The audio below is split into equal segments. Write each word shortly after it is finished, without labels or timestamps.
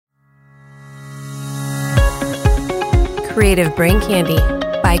Creative Brain Candy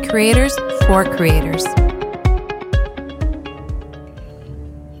by creators for creators.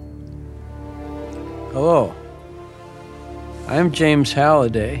 Hello, I'm James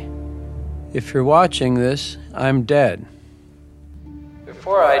Halliday. If you're watching this, I'm dead.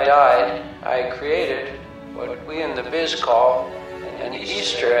 Before I died, I created what we in the biz call an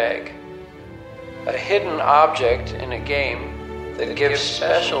Easter egg, a hidden object in a game that gives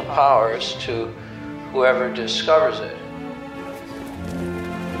special powers to whoever discovers it.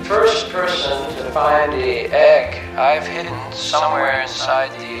 The first person to find the egg I've hidden somewhere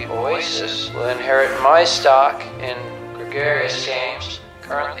inside the Oasis will inherit my stock in Gregarious Games,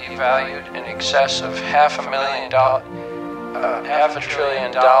 currently valued in excess of $500 million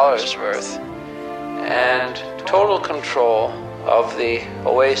worth, and total control of the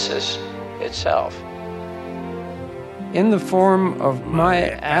Oasis itself. In the form of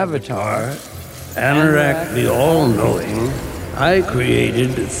my avatar, Anorak the All-Knowing, I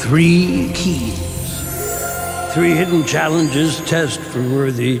created 3 keys. 3 hidden challenges test for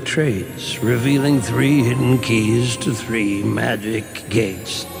worthy traits, revealing 3 hidden keys to 3 magic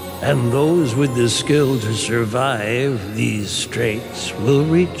gates. And those with the skill to survive these traits will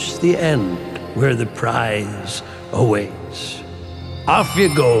reach the end where the prize awaits. Off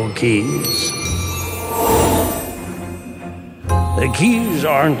you go, keys. The keys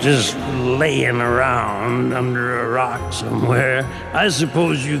aren't just laying around under a rock somewhere. I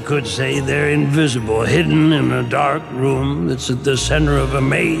suppose you could say they're invisible, hidden in a dark room that's at the center of a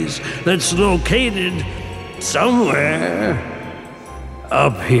maze that's located somewhere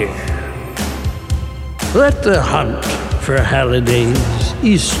up here. Let the hunt for Halliday's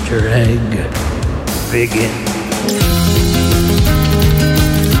Easter egg begin.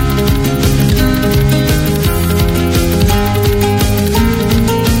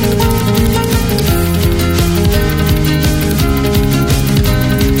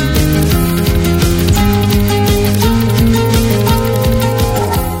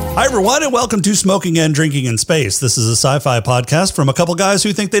 Hi, everyone, and welcome to Smoking and Drinking in Space. This is a sci-fi podcast from a couple guys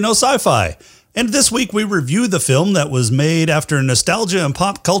who think they know sci-fi. And this week we review the film that was made after nostalgia and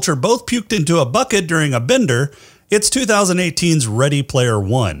pop culture both puked into a bucket during a bender. It's 2018's Ready Player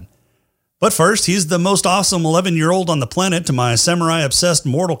One. But first, he's the most awesome 11-year-old on the planet to my samurai-obsessed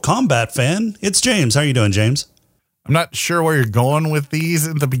Mortal Kombat fan. It's James. How are you doing, James? I'm not sure where you're going with these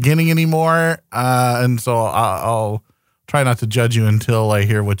at the beginning anymore, and so I'll try not to judge you until I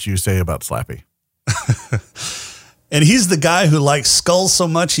hear what you say about Slappy. And he's the guy who likes skulls so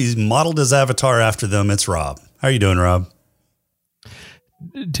much he's modeled his avatar after them. It's Rob. How are you doing, Rob?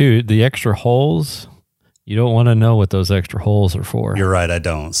 Dude, the extra holes, you don't want to know what those extra holes are for. You're right, I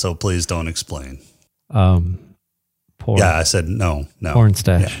don't. So please don't explain. Porn. Yeah, I said no. Porn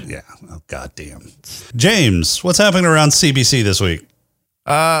stash. Yeah. Oh, goddamn. James, what's happening around CBC this week?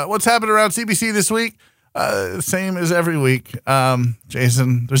 What's happening around CBC this week? Same as every week.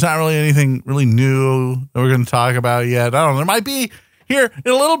 Jason, there's not really anything really new that we're going to talk about yet. I don't know. There might be here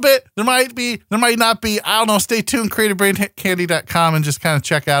in a little bit. There might not be. I don't know. Stay tuned, creativebraincandy.com, and just kind of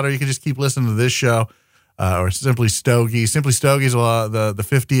check out, or you can just keep listening to this show, or Simply Stogies. Simply Stogies, the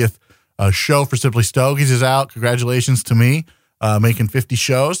 50th show for Simply Stogies is out. Congratulations to me, making 50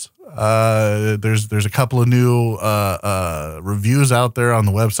 shows. There's a couple of new reviews out there on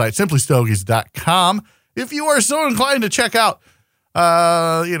the website, simplystogies.com. If you are so inclined to check out,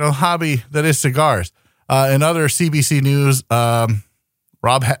 hobby that is cigars. In other CBC news,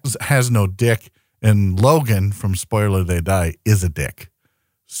 Rob has no dick, and Logan from Spoiler They Die is a dick.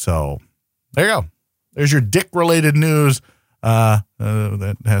 So there you go. There's your dick-related news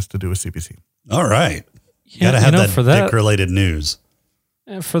that has to do with CBC. All right. You got to have that dick-related news.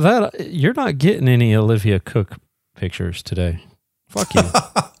 For that, you're not getting any Olivia Cook pictures today. Fuck you.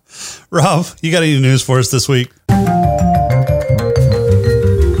 Rob, you got any news for us this week?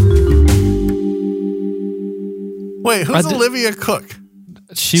 Wait, who's Olivia Cook?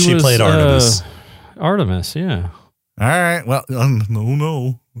 She played Artemis. Artemis, yeah. All right. Well,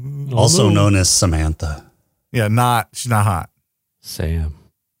 no. Also known as Samantha. Yeah, she's not hot. Sam.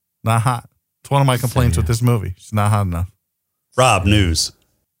 Not hot. It's one of my complaints with this movie. She's not hot enough. Rob, news.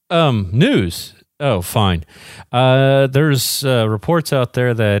 News. Oh, fine. There's reports out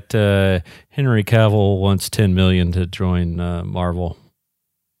there that Henry Cavill wants $10 million to join Marvel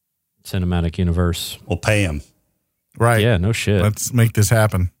Cinematic Universe. We'll pay him. Right. Yeah, no shit. Let's make this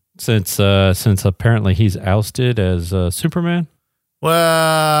happen. Since apparently he's ousted as Superman.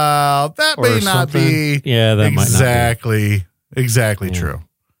 Well, that may not be. Yeah, that might not be. Exactly true.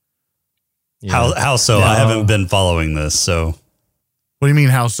 Yeah. How so? No. I haven't been following this, so. What do you mean,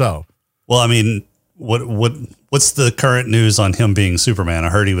 how so? Well, I mean, What's the current news on him being Superman? I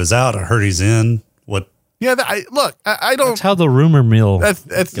heard he was out. I heard he's in. What? Yeah, I don't. That's how the rumor mill That's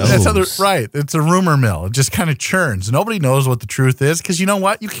goes. how right. It's a rumor mill. It just kind of churns. Nobody knows what the truth is because you know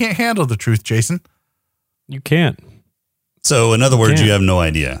what? You can't handle the truth, Jason. You can't. So, in other words, can't. you have no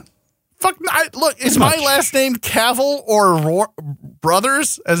idea. Fuck. Look, is my last name Cavill or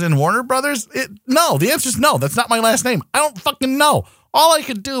Brothers, as in Warner Brothers? No. The answer is no. That's not my last name. I don't fucking know. All I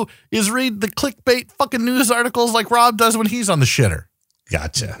could do is read the clickbait fucking news articles like Rob does when he's on the shitter.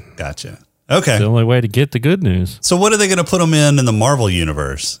 Gotcha. Okay. It's the only way to get the good news. So, what are they going to put him in the Marvel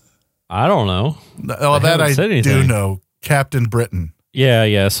universe? I don't know. Oh, that haven't I said do anything. know. Captain Britain.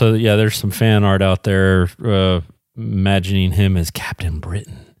 Yeah. So there's some fan art out there imagining him as Captain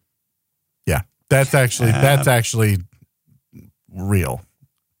Britain. Yeah, that's actually real.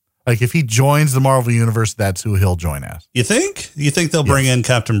 Like if he joins the Marvel universe, that's who he'll join as. You think? You think they'll bring in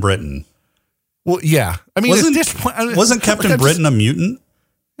Captain Britain? Well, yeah. I mean, Wasn't- at this point, Wasn't Captain Britain a mutant?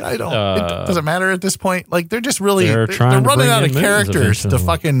 I don't. It doesn't matter at this point. Like they're just really They're trying to running bring out in of movies characters to eventually.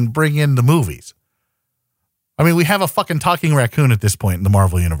 fucking bring in the movies. I mean, we have a fucking talking raccoon at this point in the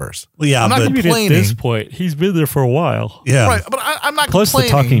Marvel universe. Well, yeah, I'm not but complaining. At this point, he's been there for a while. yeah. Right, but I'm not Plus the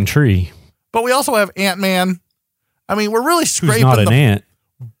complaining. talking tree, But we also have Ant-Man. I mean, we're really who's scraping not an the ant.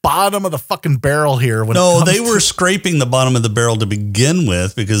 bottom of the fucking barrel here. When it No, comes they to- were scraping the bottom of the barrel to begin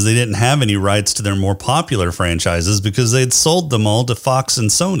with because they didn't have any rights to their more popular franchises because they'd sold them all to Fox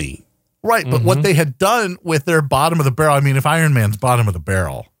and Sony. right. But what they had done with their bottom of the barrel, I mean, if Iron Man's bottom of the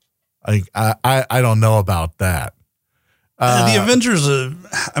barrel, I don't know about that. The Avengers,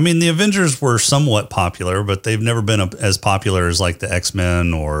 the Avengers were somewhat popular, but they've never been as popular as like the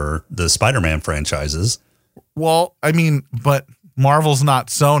X-Men or the Spider-Man franchises. Well, I mean, but Marvel's not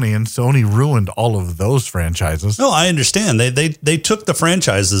Sony, and Sony ruined all of those franchises. No, I understand. They took the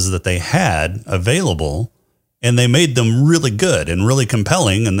franchises that they had available and they made them really good and really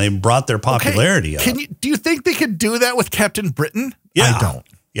compelling, and they brought their popularity up. Do you think they could do that with Captain Britain? Yeah. I don't.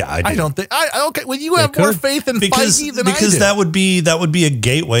 Yeah, I do. I don't think. Okay. Well, you have more faith in Feige than I do. that would be a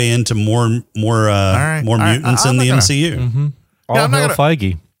gateway into more mutants in the MCU. Mm-hmm. All I'm not hail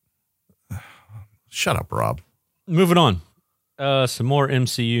Feige. Shut up, Rob. Moving on. Some more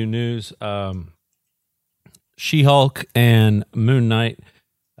MCU news. She-Hulk and Moon Knight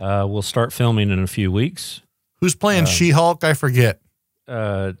will start filming in a few weeks. Who's playing She-Hulk? I forget.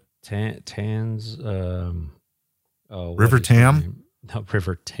 Tan's River Tam? No,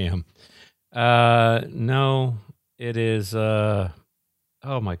 River Tam. No, it is oh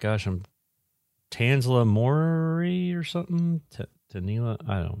my gosh, I'm Tansla Mori or something. Tanila,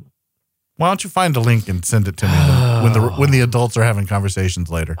 I don't. Why don't you find a link and send it to me when the adults are having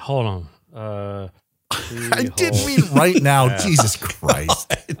conversations later? Hold on. I didn't mean right now. Jesus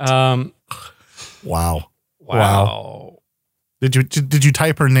Christ. Wow. Did you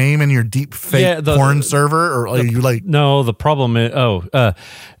type her name in your deep fake porn server, or are you like? No, the problem is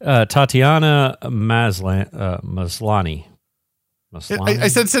Tatiana Maslany. I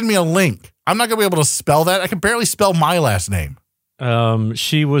said send me a link. I'm not gonna be able to spell that. I can barely spell my last name.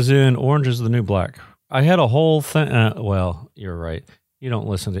 She was in Orange is the New Black. I had a whole thing. Well, you're right. You don't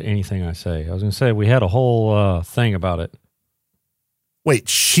listen to anything I say. I was gonna say we had a whole thing about it. Wait,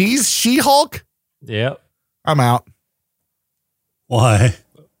 she's She-Hulk? Yep. I'm out. Why?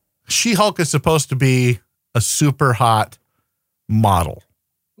 She-Hulk is supposed to be a super hot model.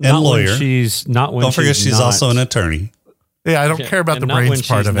 And Not lawyer. When she's not when. Don't forget she's not, also an attorney. Yeah, I don't care about the not when brains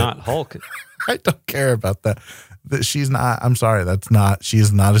part she's of it. Not Hulk. I don't care about that. That she's not. I'm sorry. She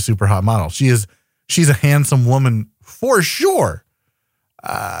is not a super hot model. She's a handsome woman for sure.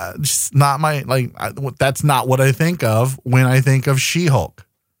 Just not my that's not what I think of when I think of She-Hulk.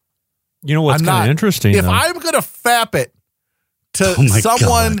 You know what's kind of interesting? If though? I'm gonna fap it to Oh my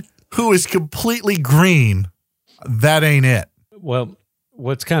someone God. who is completely green, that ain't it. Well,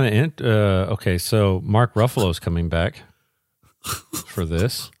 what's kind of okay? So Mark Ruffalo's coming back for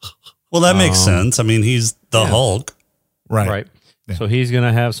this, Well, that makes sense. I mean, he's the Hulk. right? So he's going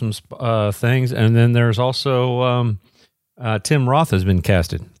to have some things, and then there's also Tim Roth has been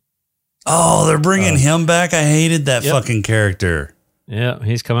casted. Oh, they're bringing him back. I hated that fucking character. Yeah,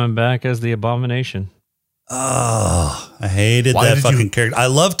 he's coming back as the Abomination. Oh, I hated Why that did fucking you- character. I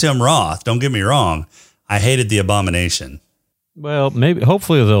love Tim Roth. Don't get me wrong. I hated the Abomination. Well, maybe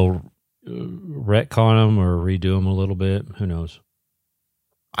hopefully they'll retcon him or redo him a little bit. Who knows?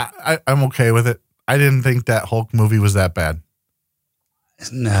 I'm okay with it. I didn't think that Hulk movie was that bad.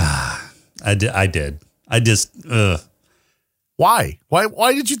 Nah, I did. I just, Well, Why?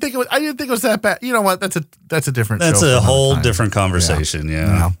 Why did you think it was? I didn't think it was that bad. You know what? That's a different. That's show a for whole another time. different conversation.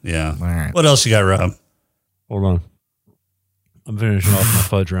 Yeah. All right. What else you got, Rob? Hold on. I'm finishing off my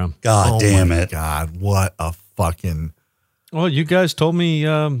fudge round. God damn my it. God, what a fucking. Well, you guys told me,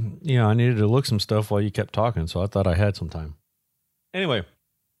 I needed to look some stuff while you kept talking, so I thought I had some time. Anyway.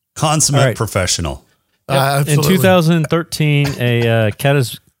 Consummate All right. professional. In Absolutely. 2013, a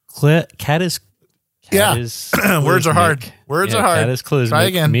Words are hard. Words are hard. Cataclysmic Try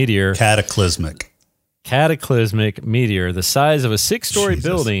again. meteor. Cataclysmic Meteor, the size of a 6-story Jesus.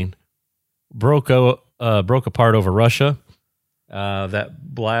 building, broke apart over Russia.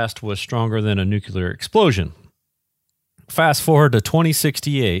 That blast was stronger than a nuclear explosion. Fast forward to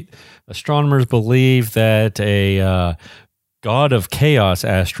 2068, astronomers believe that a God of Chaos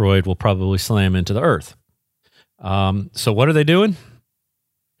asteroid will probably slam into the Earth. So what are they doing?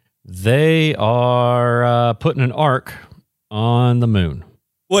 They are putting an ark on the moon.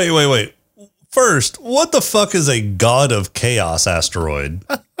 Wait. First, what the fuck is a God of Chaos asteroid?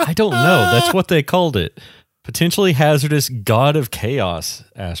 I don't know. That's what they called it. Potentially hazardous God of Chaos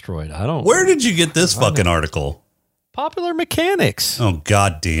asteroid. I don't. Where did you get this fucking article? Popular Mechanics. Oh,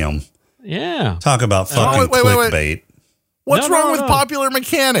 goddamn. Yeah. Talk about fucking wait. clickbait. What's No, wrong no, with no. Popular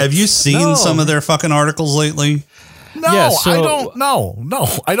Mechanics? Have you seen No. some of their fucking articles lately? No, Yeah, so- I don't. No,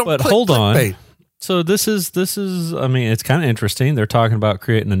 I don't. But click hold on. clickbait. So this is. I mean, it's kind of interesting. They're talking about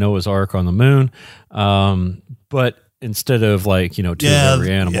creating the Noah's Ark on the moon, but instead of two of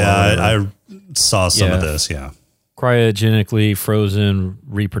every animal. or whatever, I saw some of Yeah. this. Yeah. cryogenically frozen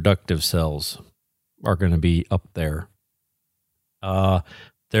reproductive cells are going to be up there.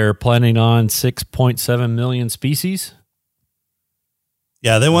 They're planning on 6.7 million species.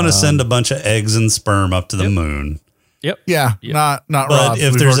 Yeah, they want to send a bunch of eggs and sperm up to the moon. Yep. Yeah, Yep. not But Rob's.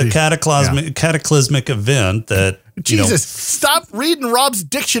 if We've there's already- a cataclysmic event that Jesus, stop reading Rob's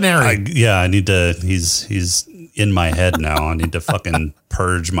dictionary. I need to. He's in my head now. I need to fucking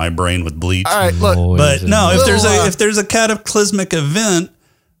purge my brain with bleach. All right, look. Always But in no, there. if there's a cataclysmic event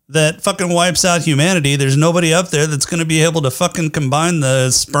that fucking wipes out humanity, there's nobody up there that's going to be able to fucking combine the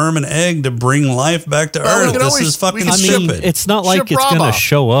sperm and egg to bring life back to Well, we Earth. can This always- is fucking we can I mean, stupid. it's not like Ship it's Rob going to off.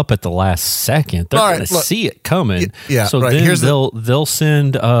 show up at the last second. They're All going right, to look. see it coming. Yeah, So right. then Here's the-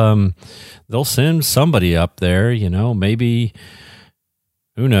 they'll send somebody up there. Maybe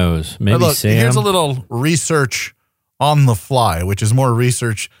who knows? Maybe Look, Sam. here's a little research on the fly, which is more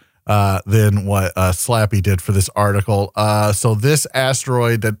research than what Slappy did for this article. So this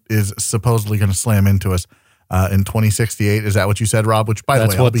asteroid that is supposedly going to slam into us in 2068, is that what you said, Rob? Which, by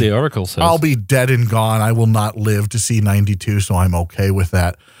That's the way, what the article says. I'll be dead and gone. I will not live to see 92, so I'm okay with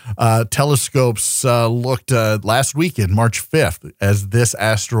that. Telescopes looked last weekend, March 5th, as this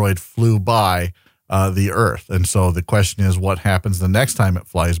asteroid flew by the Earth. And so the question is, what happens the next time it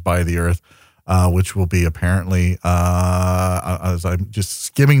flies by the Earth, which will be apparently, as I'm just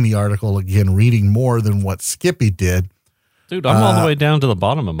skimming the article again, reading more than what Skippy did, Dude, I'm all the way down to the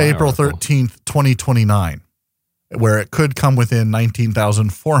bottom of my April article. 13th, 2029, where it could come within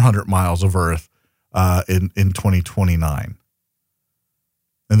 19,400 miles of Earth in 2029.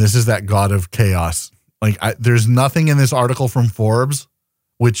 And this is that God of Chaos. There's nothing in this article from Forbes,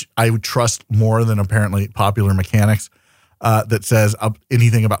 which I would trust more than apparently Popular Mechanics, that says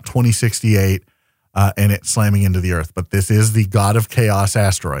anything about 2068 and it slamming into the Earth. But this is the God of Chaos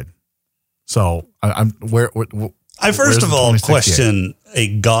asteroid. So I first of all question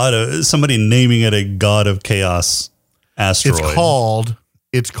somebody naming it a God of Chaos asteroid.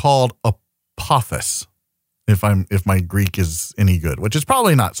 It's called Apophis. If my Greek is any good, which it's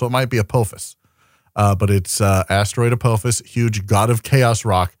probably not, so it might be Apophis. But it's asteroid Apophis, huge God of Chaos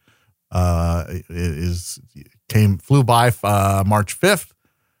rock. Flew by March 5th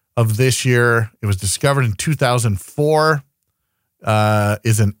of this year. It was discovered in 2004.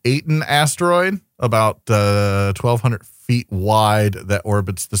 Is an Aten asteroid, about 1,200 feet wide, that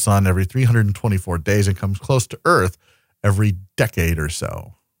orbits the sun every 324 days and comes close to Earth every decade or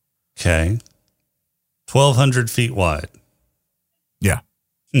so. Okay. 1,200 feet wide. Yeah.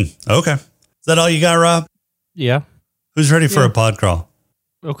 Okay. Is that all you got, Rob? Yeah. Who's ready for a pod crawl?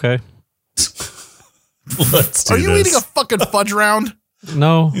 Okay. Let's do Are you this. eating a fucking fudge round?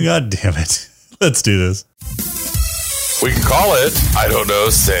 No. God damn it. Let's do this. We can call it, I don't know,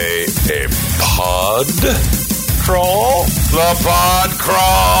 say a pod crawl? The pod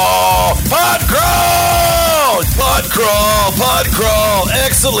crawl! Pod crawl! Pod crawl! Pod crawl!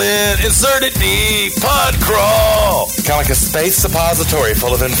 Excellent! Insert it deep! Pod crawl! Kind of like a space suppository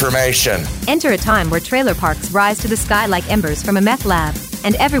full of information. Enter a time where trailer parks rise to the sky like embers from a meth lab,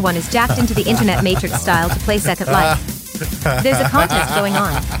 and everyone is jacked into the internet matrix style to play Second Life. There's a contest going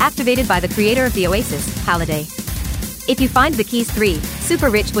on, activated by the creator of the Oasis, Halliday. If you find the keys 3, super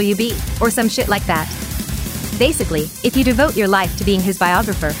rich will you be, or some shit like that. Basically, if you devote your life to being his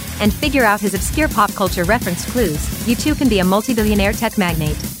biographer and figure out his obscure pop culture referenced clues, you too can be a multi-billionaire tech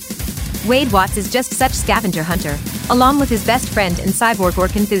magnate. Wade Watts is just such scavenger hunter, along with his best friend and cyborg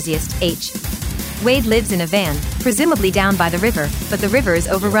orc enthusiast, H. Wade lives in a van, presumably down by the river, but the river is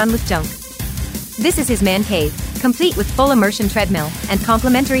overrun with junk. This is his man cave, complete with full immersion treadmill and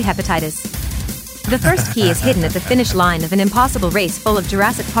complimentary hepatitis. The first key is hidden at the finish line of an impossible race full of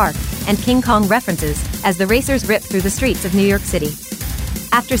Jurassic Park and King Kong references as the racers rip through the streets of New York City.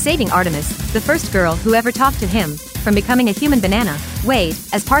 After saving Artemis, the first girl who ever talked to him, from becoming a human banana, Wade,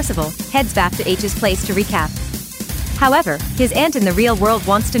 as Parzival, heads back to H's place to recap. However, his aunt in the real world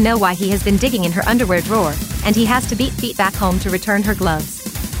wants to know why he has been digging in her underwear drawer, and he has to beat feet back home to return her gloves.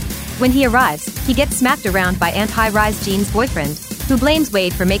 When he arrives, he gets smacked around by Aunt High-Rise Jean's boyfriend, who blames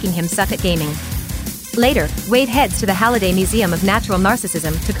Wade for making him suck at gaming. Later, Wade heads to the Halliday Museum of Natural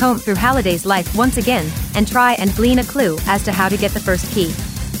Narcissism to comb through Halliday's life once again and try and glean a clue as to how to get the first key.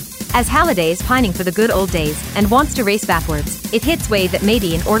 As Halliday is pining for the good old days and wants to race backwards, it hits Wade that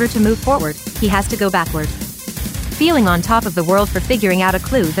maybe in order to move forward, he has to go backward. Feeling on top of the world for figuring out a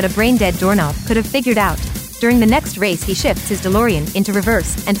clue that a brain-dead doorknob could have figured out, during the next race he shifts his DeLorean into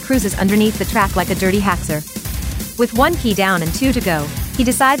reverse and cruises underneath the track like a dirty haxer. With 1 key down and 2 to go, he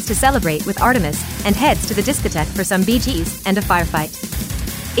decides to celebrate with Artemis and heads to the discotheque for some BGs and a firefight.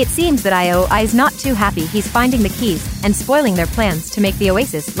 It seems that IOI is not too happy he's finding the keys and spoiling their plans to make the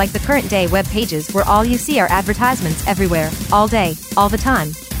Oasis like the current day web pages where all you see are advertisements everywhere, all day, all the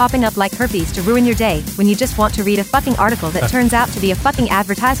time, popping up like herpes to ruin your day when you just want to read a fucking article that turns out to be a fucking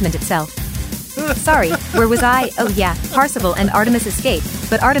advertisement itself. Sorry, where was I? Oh yeah, Parzival and Artemis escape,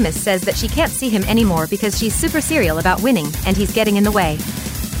 but Artemis says that she can't see him anymore because she's super serial about winning and he's getting in the way.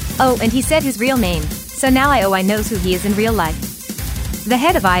 Oh, and he said his real name, so now IOI knows who he is in real life. The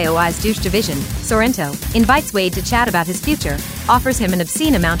head of IOI's douche division, Sorrento, invites Wade to chat about his future, offers him an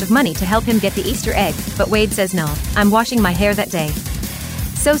obscene amount of money to help him get the Easter egg, but Wade says no, I'm washing my hair that day.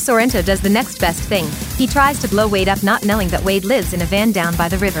 So Sorrento does the next best thing, he tries to blow Wade up not knowing that Wade lives in a van down by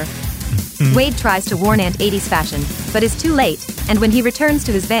the river. Wade tries to warn Aunt 80s fashion, but is too late, and when he returns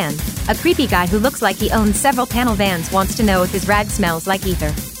to his van, a creepy guy who looks like he owns several panel vans wants to know if his rag smells like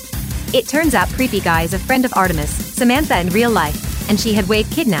ether. It turns out creepy guy is a friend of Artemis, Samantha in real life, and she had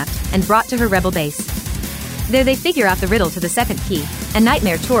Wade kidnapped and brought to her rebel base. There they figure out the riddle to the second key, a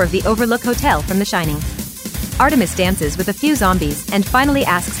nightmare tour of the Overlook Hotel from The Shining. Artemis dances with a few zombies and finally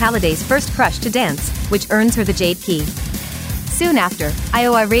asks Halliday's first crush to dance, which earns her the Jade Key. Soon after,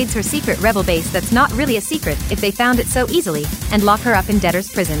 IOI raids her secret rebel base that's not really a secret if they found it so easily, and lock her up in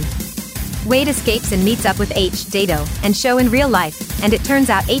debtor's prison. Wade escapes and meets up with H, Dado, and Show in real life, and it turns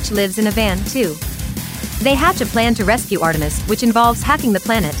out H lives in a van, too. They hatch a plan to rescue Artemis, which involves hacking the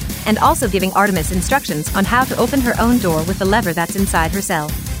planet, and also giving Artemis instructions on how to open her own door with the lever that's inside her cell.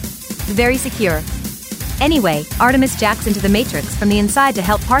 Very secure. Anyway, Artemis jacks into the Matrix from the inside to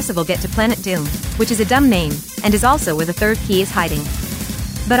help Parzival get to Planet Doom, which is a dumb name, and is also where the third key is hiding.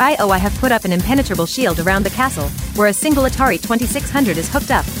 But IOI have put up an impenetrable shield around the castle, where a single Atari 2600 is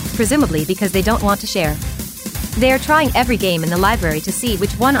hooked up, presumably because they don't want to share. They are trying every game in the library to see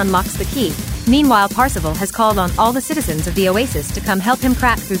which one unlocks the key. Meanwhile, Parzival has called on all the citizens of the Oasis to come help him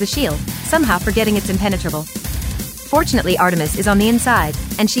crack through the shield, somehow forgetting it's impenetrable. Fortunately, Artemis is on the inside,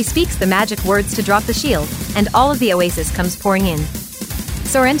 and she speaks the magic words to drop the shield, and all of the Oasis comes pouring in.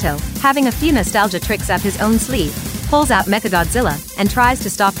 Sorrento, having a few nostalgia tricks up his own sleeve, pulls out Mechagodzilla and tries to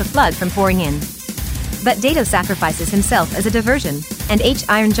stop the flood from pouring in. But Dado sacrifices himself as a diversion, and H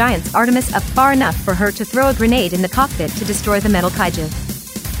Iron Giant's Artemis up far enough for her to throw a grenade in the cockpit to destroy the metal kaiju.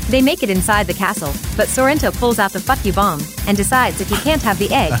 They make it inside the castle, but Sorrento pulls out the fuck you bomb, and decides if he can't have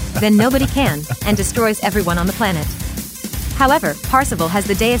the egg, then nobody can, and destroys everyone on the planet. However, Parzival has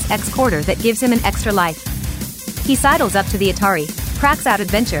the Deus Ex Quarter that gives him an extra life. He sidles up to the Atari, cracks out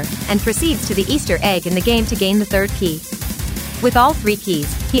Adventure, and proceeds to the Easter egg in the game to gain the third key. With all 3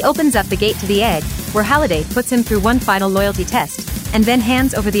 keys, he opens up the gate to the egg, where Halliday puts him through one final loyalty test, and then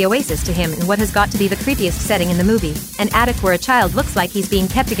hands over the Oasis to him in what has got to be the creepiest setting in the movie, an attic where a child looks like he's being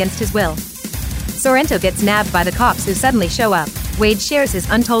kept against his will. Sorrento gets nabbed by the cops who suddenly show up, Wade shares his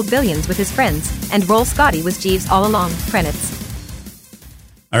untold billions with his friends, and Roll Scotty was Jeeves all along, credits.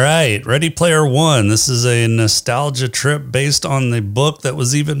 All right, Ready Player One. This is a nostalgia trip based on the book that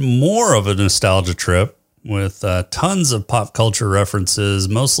was even more of a nostalgia trip with tons of pop culture references,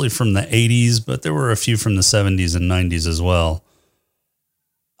 mostly from the 80s, but there were a few from the 70s and 90s as well.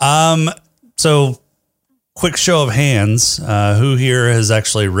 So quick show of hands, who here has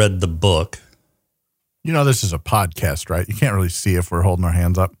actually read the book? You know, this is a podcast, right? You can't really see if we're holding our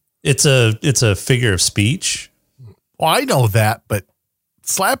hands up. It's a figure of speech. Well, I know that, but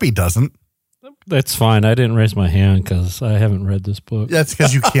Slappy doesn't. That's fine. I didn't raise my hand because I haven't read this book. That's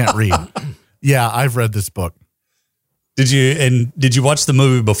because you can't read. Yeah, I've read this book. Did you watch the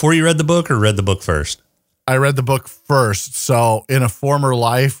movie before you read the book or read the book first? I read the book first. So in a former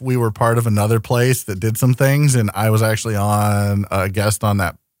life, we were part of another place that did some things. And I was actually on a guest on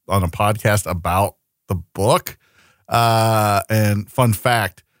a podcast about the book. And fun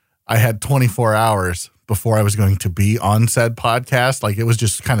fact, I had 24 hours before I was going to be on said podcast. Like, it was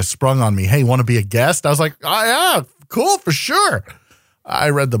just kind of sprung on me. Hey, want to be a guest? I was like, oh yeah, cool, for sure.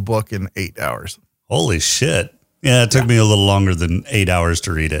 I read the book in 8 hours. Holy shit. Yeah, it took me a little longer than 8 hours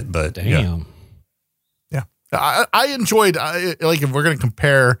to read it, but Damn. Yeah. I enjoyed, like, if we're going to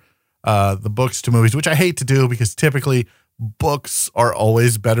compare the books to movies, which I hate to do because typically books are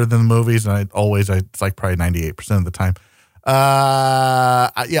always better than the movies. And it's like probably 98% of the time.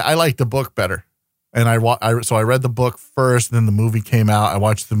 I like the book better. And so I read the book first, then the movie came out. I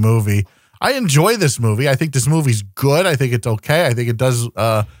watched the movie. I enjoy this movie. I think this movie's good. I think it's okay. I think it does,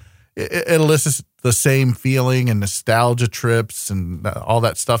 it elicits the same feeling and nostalgia trips and all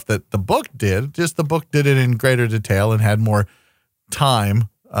that stuff that the book did. Just the book did it in greater detail and had more time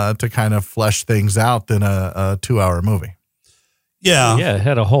to kind of flesh things out than a 2-hour movie. yeah. Yeah, it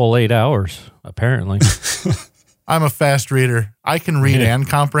had a whole 8 hours, apparently. I'm a fast reader. I can read and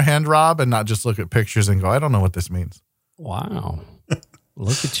comprehend, Rob, and not just look at pictures and go, I don't know what this means. Wow.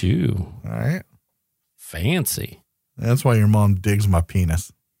 Look at you. All right. Fancy. That's why your mom digs my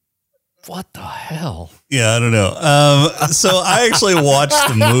penis. What the hell? Yeah, I don't know. So I actually watched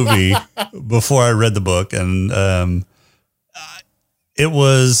the movie before I read the book, and it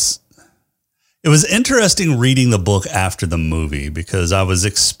was interesting reading the book after the movie because I was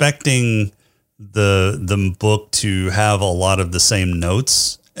expecting the book to have a lot of the same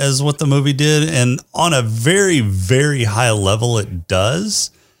notes as what the movie did, and on a very, very high level it does,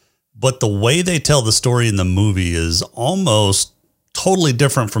 but the way they tell the story in the movie is almost totally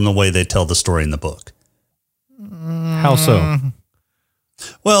different from the way they tell the story in the book. How so?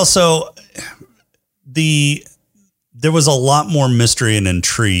 Well, so there was a lot more mystery and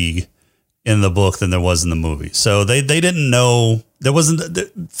intrigue in the book than there was in the movie. So they didn't know, there wasn't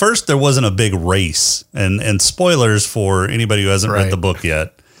a big race, and spoilers for anybody who hasn't read the book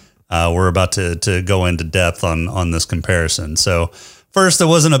yet. We're about to go into depth on this comparison. So first, there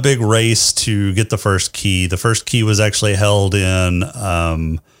wasn't a big race to get the first key. The first key was actually held in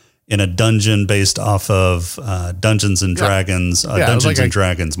a dungeon based off of Dungeons and Dragons, Dungeons and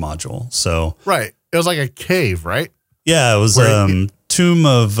Dragons module. So right, it was like a cave, right? Yeah, it was Tomb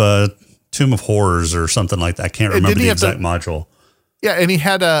of Horrors or something like that. I can't remember the exact module. Yeah, and he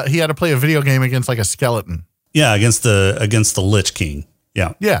had to play a video game against like a skeleton. Yeah, against the Lich King.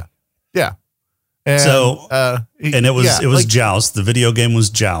 Yeah. Yeah. Yeah. And, so, it was Joust. The video game was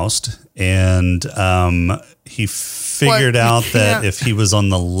Joust. And he figured out that if he was on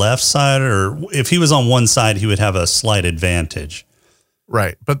the left side or if he was on one side, he would have a slight advantage.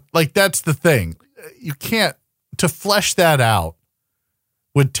 Right. But like, that's the thing. You can't, to flesh that out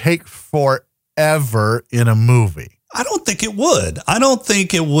would take forever in a movie. I don't think it would. I don't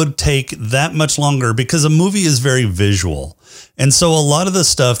think it would take that much longer because a movie is very visual. And so a lot of the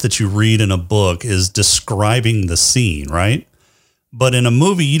stuff that you read in a book is describing the scene, right? But in a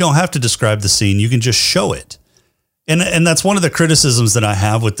movie, you don't have to describe the scene. You can just show it. And that's one of the criticisms that I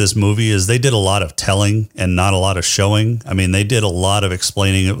have with this movie is they did a lot of telling and not a lot of showing. I mean, they did a lot of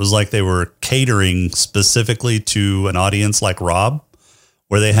explaining. It was like they were catering specifically to an audience like Rob,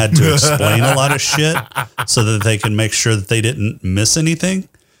 where they had to explain a lot of shit so that they can make sure that they didn't miss anything.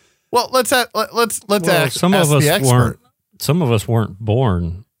 Well, let's ask some of us the expert. Some of us weren't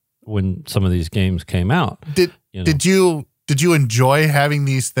born when some of these games came out. Did you enjoy having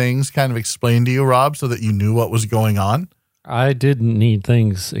these things kind of explained to you, Rob, so that you knew what was going on? I didn't need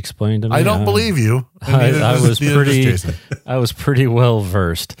things explained to me. I don't believe you. I was pretty well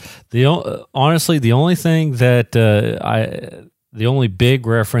versed. Honestly, the only thing that the only big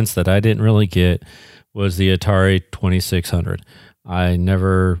reference that I didn't really get was the Atari 2600. I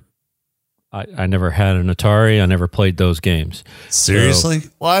never had an Atari. I never played those games. Seriously? So,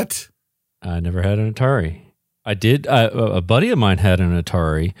 what? I never had an Atari. I did. A buddy of mine had an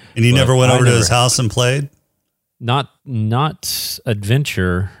Atari. And you never went over to his house and played? Not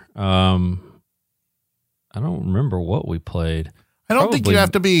Adventure. I don't remember what we played. I don't think you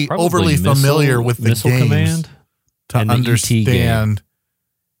have to be overly familiar with the games Command to understand.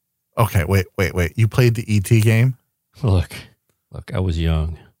 Okay, wait. You played the ET game? Look, I was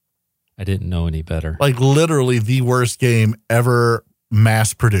young. I didn't know any better. Like literally the worst game ever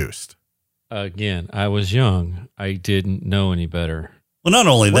mass produced. Again, I was young. I didn't know any better. Well, not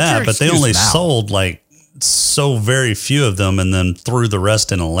only What's that, your but they excuse only now? sold like so very few of them and then threw the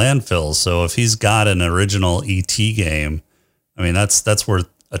rest in a landfill. So if he's got an original ET game, I mean, that's worth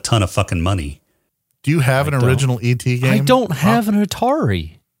a ton of fucking money. Do you have an original ET game? I don't have an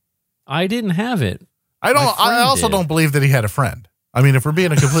Atari. I didn't have it. I don't. My friend I also did. don't believe that he had a friend. I mean, if we're being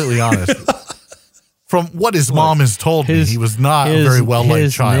completely honest, from what his mom has told me, he was not a very well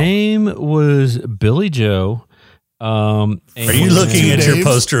liked child. His name was Billy Joe. Are you looking at your names?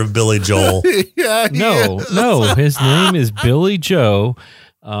 poster of Billy Joel? Yeah. No. His name is Billy Joe.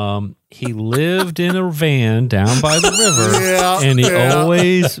 He lived in a van down by the river, and he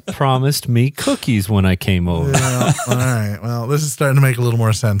always promised me cookies when I came over. Yeah. All right. Well, this is starting to make a little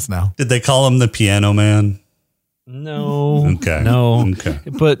more sense now. Did they call him the Piano Man? No. Okay. No. Okay.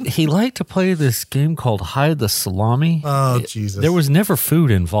 But he liked to play this game called Hide the Salami. Oh, Jesus. There was never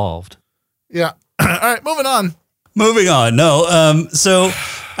food involved. Yeah. All right. Moving on. Moving on. No. So,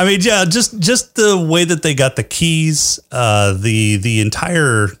 I mean, yeah, just the way that they got the keys, the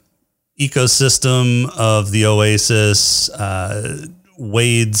entire ecosystem of the Oasis,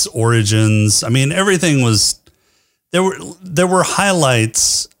 Wade's origins. I mean, everything was there were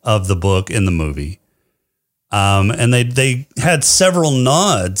highlights of the book in the movie. And they had several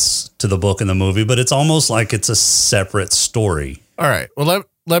nods to the book in the movie, but it's almost like it's a separate story. All right. Well,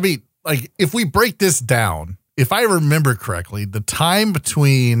 let me, like, if we break this down, if I remember correctly, the time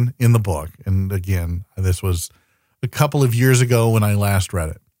between in the book, and again, this was a couple of years ago when I last read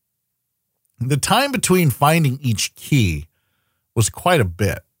it, the time between finding each key was quite a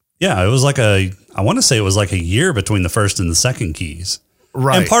bit. Yeah, it was like I want to say it was like a year between the first and the second keys.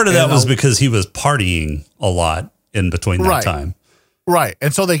 Right. And part of that And was because he was partying a lot in between that Right. time. Right.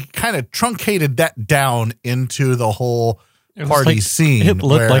 And so they kind of truncated that down into the whole It was party like- scene. It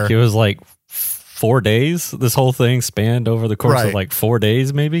looked where- like it was like 4 days. This whole thing spanned over the course Right. of like 4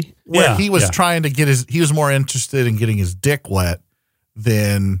 days, maybe. where Yeah, he was yeah. trying to he was more interested in getting his dick wet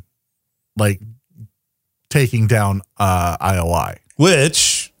than like taking down IOI.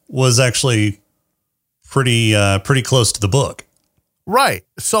 Which was actually pretty close to the book. Right.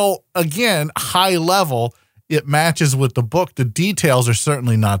 So again, high level, it matches with the book. The details are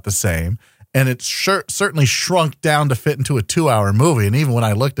certainly not the same. And it's certainly shrunk down to fit into a 2-hour movie. And even when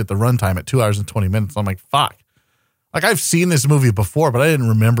I looked at the runtime at 2 hours and 20 minutes, I'm like, fuck. Like, I've seen this movie before, but I didn't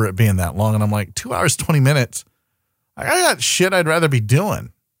remember it being that long. And I'm like, 2 hours, 20 minutes. I got shit I'd rather be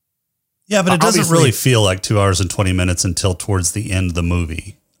doing. Yeah, but it doesn't Obviously- really feel like 2 hours and 20 minutes until towards the end of the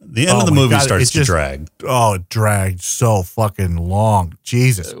movie. The end Oh of the my movie God, starts it's to just- drag. Oh, it dragged so fucking long.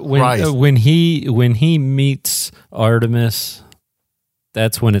 Jesus Christ. When he meets Artemis,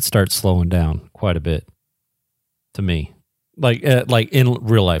 that's when it starts slowing down quite a bit to me. Like in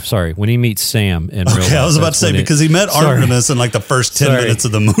real life. Sorry, when he meets Sam in real life. Okay, I was about to that's say when because he met Sorry. Artemis in like the first 10 Sorry. minutes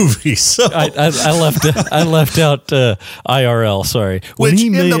of the movie. So I left out IRL. Sorry. Which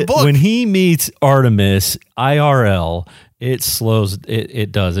in the book- when he meets Artemis IRL, it slows.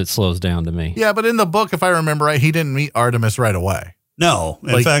 It slows down to me. Yeah, but in the book, if I remember right, he didn't meet Artemis right away. no,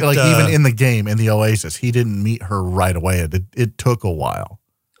 in Like, fact, even in the game, in the Oasis, he didn't meet her right away. It took a while.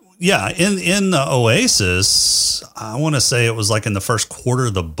 yeah, in the Oasis, I want to say it was like in the first quarter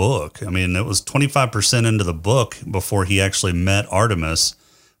of the book. I mean, it was 25% into the book before he actually met Artemis.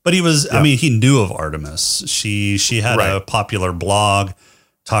 But he was, I mean, he knew of Artemis. She had a Right. popular blog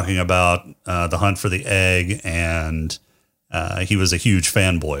talking about the hunt for the egg, and he was a huge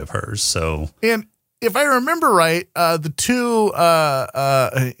fanboy of hers. So And if I remember right, the two,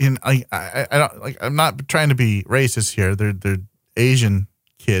 I don't like. I'm not trying to be racist here. They're Asian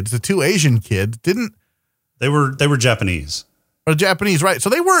kids. The two Asian kids didn't they were Japanese. or Japanese, right? So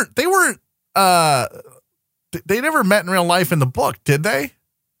they weren't. They never met in real life in the book, did they?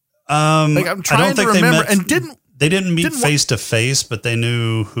 Like, I'm trying to remember, and they didn't meet didn't wa- face to face, but they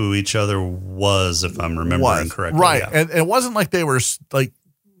knew who each other was, if I'm remembering correctly. right? Yeah. And it wasn't like they were like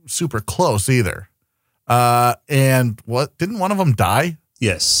super close either. And what didn't one of them die?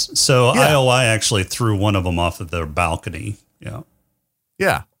 Yes. So Yeah. IOI actually threw one of them off of their balcony. Yeah.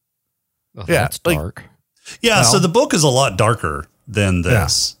 Yeah, Oh, Yeah, that's like- dark. Yeah. Well- So the book is a lot darker than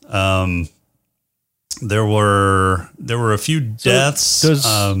this. There were a few deaths.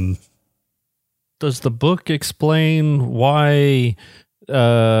 Does the book explain why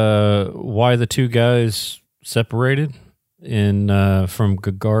the two guys separated in from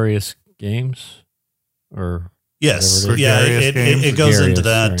Gregarious Games? Or Yes. Whatever Yeah. Gregarious games? It goes into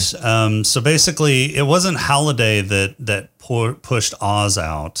Gregarious, that. So basically, it wasn't Halliday that pushed Oz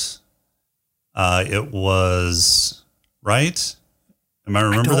out. It was, right? Am I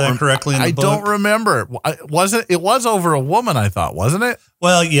remember that correctly in the book? I don't remember. It was over a woman, I thought, wasn't it?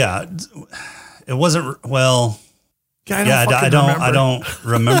 Well, yeah. It wasn't, well... I don't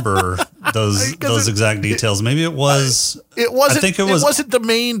remember those exact details. Maybe it was. It wasn't. I think it wasn't the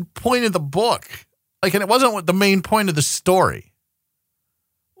main point of the book. Like, and it wasn't the main point of the story.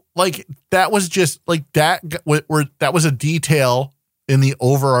 Like, that was just like that. Where that was a detail in the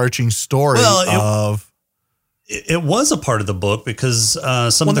overarching story It was a part of the book because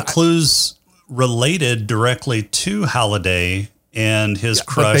some of the clues related directly to Halliday and his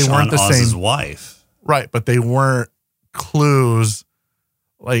crush on Oz's wife. Right, but they weren't clues.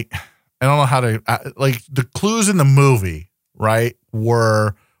 Like, I don't know how to like the clues in the movie, right,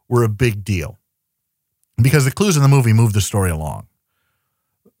 were a big deal because the clues in the movie moved the story along.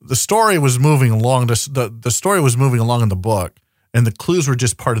 The story was moving along. The story was moving along in the book, and the clues were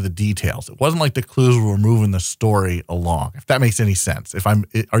just part of the details. It wasn't like the clues were moving the story along. If that makes any sense.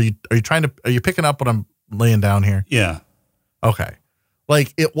 Are you picking up what I'm laying down here? Yeah. Okay.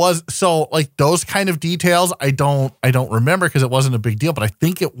 Like it was, so like those kind of details, I don't remember because it wasn't a big deal, but I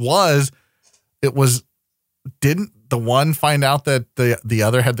think it was, didn't the one find out that the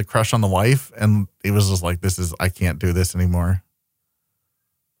other had the crush on the wife and it was just like, I can't do this anymore.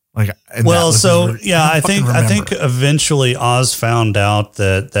 Like, well, so yeah, I think eventually Oz found out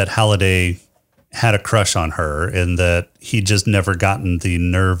that Halliday had a crush on her and that he just never gotten the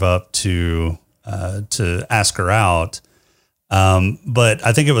nerve up to ask her out. But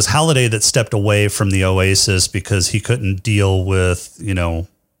I think it was Halliday that stepped away from the Oasis because he couldn't deal with,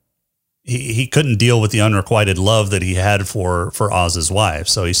 he couldn't deal with the unrequited love that he had for Oz's wife.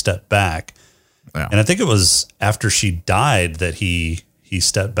 So he stepped back. Yeah. And I think it was after she died that he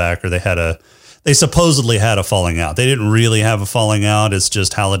stepped back, or they supposedly had a falling out. They didn't really have a falling out. It's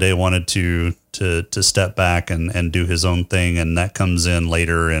just Halliday wanted to step back and do his own thing. And that comes in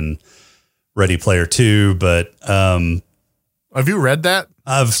later in Ready Player 2. But, have you read that?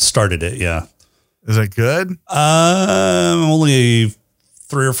 I've started it. Yeah. Is it good? I'm only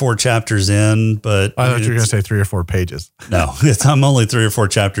 3 or 4 chapters in, but I thought you were going to say 3 or 4 pages. No, I'm only 3 or 4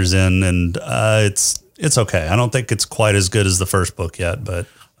 chapters in, and it's okay. I don't think it's quite as good as the first book yet, but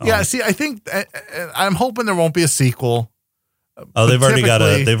yeah. See, I think I'm hoping there won't be a sequel. Oh, they've already got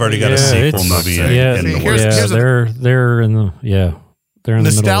a sequel movie. They're in the they're in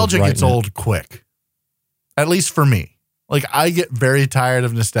nostalgia the middle gets old quick, at least for me. Like, I get very tired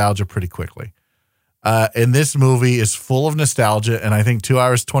of nostalgia pretty quickly. And this movie is full of nostalgia. And I think 2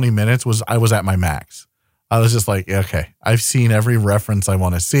 hours, 20 minutes I was at my max. I was just like, okay, I've seen every reference I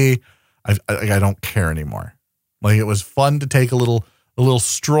want to see. I don't care anymore. Like, it was fun to take a little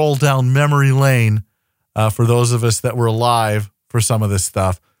stroll down memory lane for those of us that were alive for some of this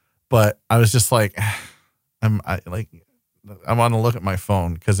stuff. But I was just like, I want to look at my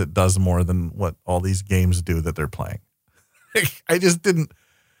phone because it does more than what all these games do that they're playing. I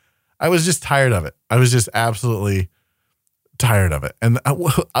was just tired of it. I was just absolutely tired of it. And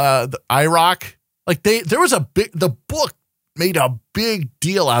the IROC, like the book made a big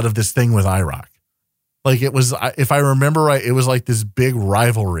deal out of this thing with IROC. Like, it was, if I remember right, it was like this big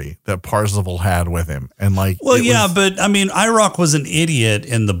rivalry that Parzival had with him. And like, but I mean, IROC was an idiot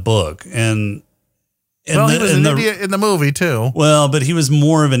in the book, and he was an idiot in the movie too. Well, but he was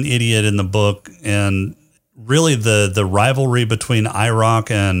more of an idiot in the book, and really the rivalry between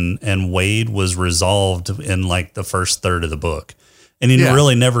IROC and Wade was resolved in like the first third of the book. And he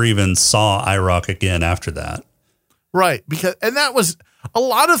really never even saw IROC again after that. Right. And that was a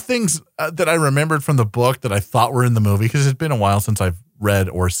lot of things that I remembered from the book that I thought were in the movie, because it's been a while since I've read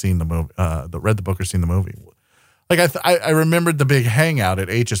or seen the movie, read the book or seen the movie. Like I remembered the big hangout at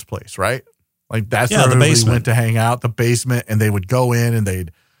H's place, right? Like that's where everybody went to hang out, the basement, and they would go in and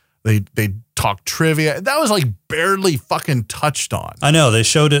they'd talk trivia. That was like barely fucking touched on. I know they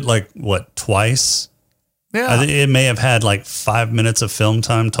showed it like twice. Yeah, it may have had like 5 minutes of film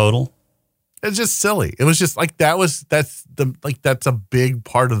time total. It's just silly. It was just like that's a big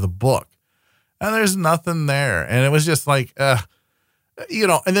part of the book, and there's nothing there. And it was just like, and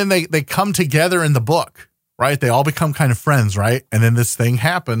then they come together in the book, right? They all become kind of friends, right? And then this thing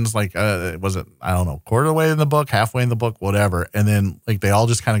happens, like, was it, I don't know, quarter way in the book, halfway in the book, whatever. And then like they all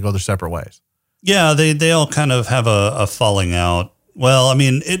just kind of go their separate ways. Yeah, they all kind of have a falling out. Well, I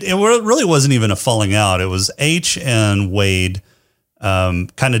mean, it really wasn't even a falling out. It was H and Wade kind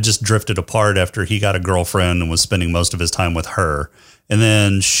of just drifted apart after he got a girlfriend and was spending most of his time with her. And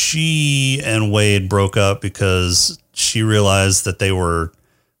then she and Wade broke up because she realized that they were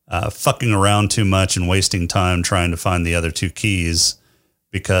fucking around too much and wasting time trying to find the other 2 keys.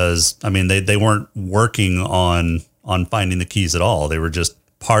 Because, I mean, they weren't working on finding the keys at all. They were just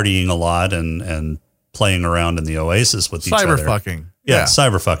partying a lot and playing around in the Oasis with each other. Cyber fucking. Yeah,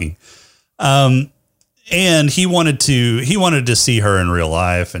 cyber fucking. And he wanted to see her in real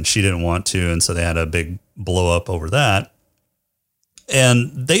life, and she didn't want to, and so they had a big blow up over that.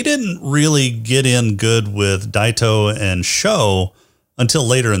 And they didn't really get in good with Daito and Sho until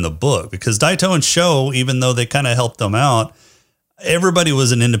later in the book, because Daito and Sho, even though they kind of helped them out, everybody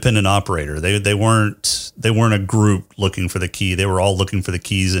was an independent operator. They weren't a group looking for the key. They were all looking for the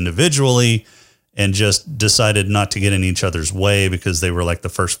keys individually, and just decided not to get in each other's way because they were like the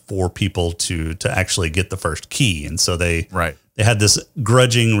first 4 people to actually get the first key. And so they had this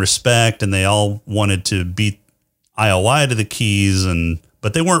grudging respect, and they all wanted to beat IOI to the keys,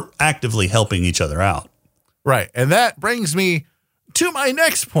 but they weren't actively helping each other out. Right. And that brings me to my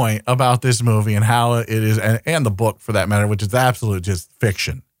next point about this movie and how it is, and the book for that matter, which is absolute just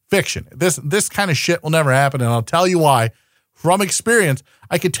fiction. Fiction. This kind of shit will never happen, and I'll tell you why. From experience,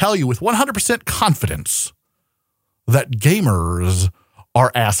 I could tell you with 100% confidence that gamers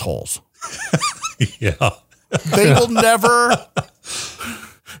are assholes. Yeah. They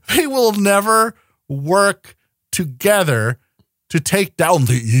will never work together to take down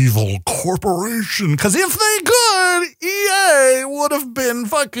the evil corporation. Because if they could, EA would have been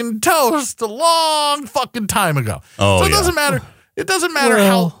fucking toast a long fucking time ago. Oh, so it doesn't matter. It doesn't matter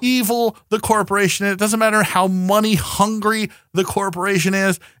how evil the corporation is. It doesn't matter how money hungry the corporation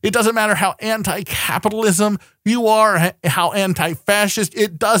is. It doesn't matter how anti-capitalism you are, how anti-fascist.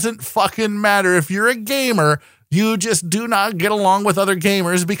 It doesn't fucking matter. If you're a gamer, you just do not get along with other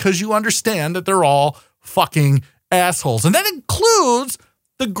gamers because you understand that they're all fucking assholes. And that includes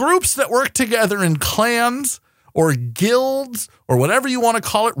the groups that work together in clans or guilds or whatever you want to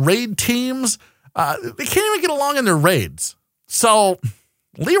call it, raid teams. They can't even get along in their raids. So,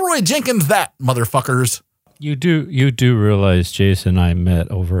 Leroy Jenkins that, motherfuckers. You do realize Jason and I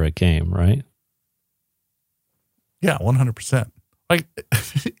met over a game, right? Yeah, 100%. Like,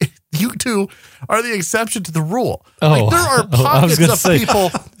 you two are the exception to the rule. Oh, like, there are pockets of people.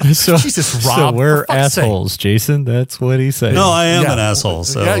 So, Jesus, Rob. So we're assholes, Jason. That's what he said. No, I am an asshole.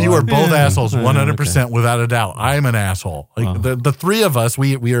 So yeah, you are both assholes, 100% without a doubt. I'm an asshole. Like the 3 of us,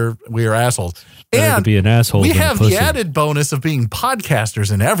 we are assholes. Better to be an asshole. We have the added bonus of being podcasters,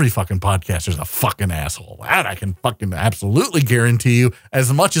 and every fucking podcaster is a fucking asshole. That I can fucking absolutely guarantee you,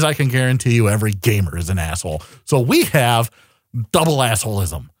 as much as I can guarantee you every gamer is an asshole. So we have double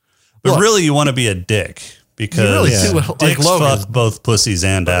assholism. But really, you want to be a dick because dicks fuck both pussies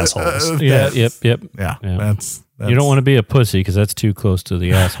and assholes. Yep. Yeah. That's you don't want to be a pussy because that's too close to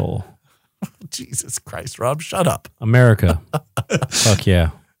the asshole. Jesus Christ, Rob, shut up. America. Fuck yeah.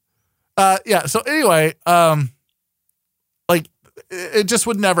 Yeah. So anyway, like it just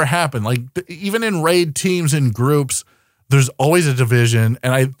would never happen. Like even in raid teams and groups, there's always a division.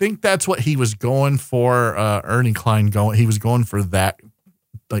 And I think that's what he was going for. Ernie Klein he was going for that,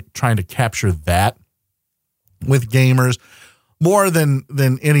 like trying to capture that with gamers more than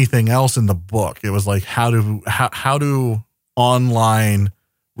anything else in the book. It was like, how do online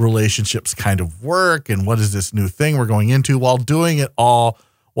relationships kind of work? And what is this new thing we're going into while doing it all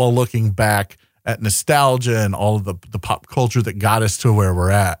while looking back at nostalgia and all of the pop culture that got us to where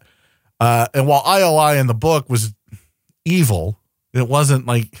we're at. And while IOI in the book was evil, it wasn't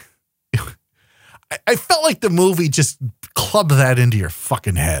like, I felt like the movie just clubbed that into your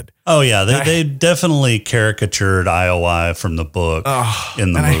fucking head. Oh yeah. They definitely caricatured IOI from the book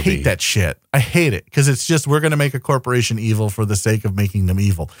in the movie. I hate that shit. I hate it because it's just, we're going to make a corporation evil for the sake of making them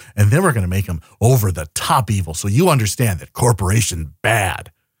evil. And then we're going to make them over the top evil. So you understand that corporation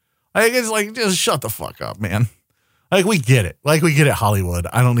bad. I think it's like, just shut the fuck up, man. Like we get it. Like we get it, Hollywood.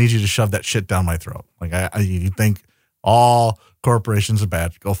 I don't need you to shove that shit down my throat. Like you think all corporations are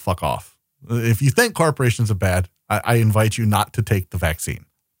bad, go fuck off. If you think corporations are bad, I invite you not to take the vaccine.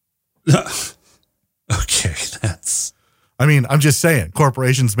 Okay, I mean, I'm just saying,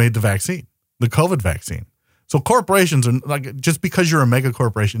 corporations made the vaccine, the COVID vaccine. So corporations are like, just because you're a mega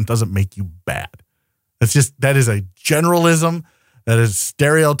corporation doesn't make you bad. That is a generalism. That is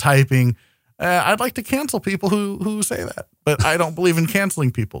stereotyping. I'd like to cancel people who say that, but I don't believe in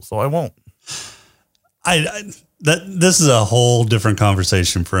canceling people, so I won't. This is a whole different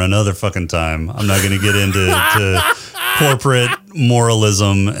conversation for another fucking time. I'm not going to get into corporate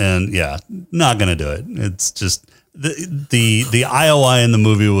moralism, and not going to do it. It's just, the IOI in the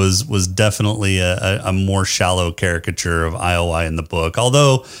movie was definitely a more shallow caricature of IOI in the book.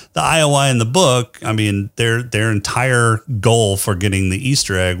 Although the IOI in the book, I mean, their entire goal for getting the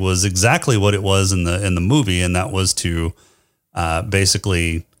Easter egg was exactly what it was in the movie, and that was to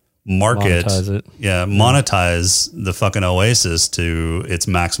basically monetize it. Yeah, monetize the fucking Oasis to its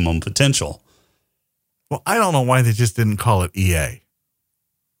maximum potential. Well, I don't know why they just didn't call it EA.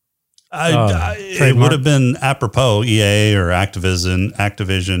 It would have been apropos, EA or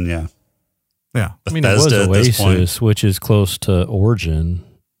Activision, yeah. Yeah. I mean, it was Oasis, which is close to Origin.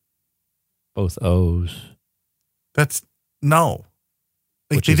 Both O's. No.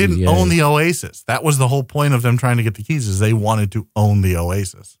 Like, they didn't own the Oasis. That was the whole point of them trying to get the keys, is they wanted to own the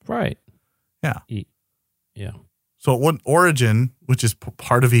Oasis. Right. Yeah. Yeah. So it wasn't Origin, which is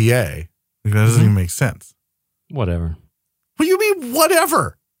part of EA. That doesn't even make sense. Whatever. What do you mean,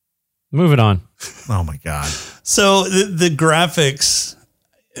 whatever? Moving on. Oh my God. So the graphics,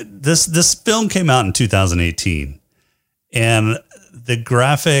 this film came out in 2018, and the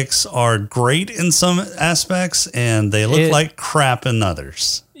graphics are great in some aspects, and they look like crap in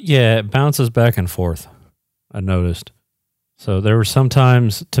others. Yeah, it bounces back and forth, I noticed. So there were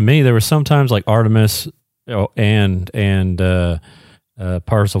sometimes like Artemis and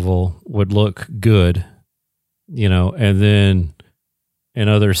Parzival would look good, and then in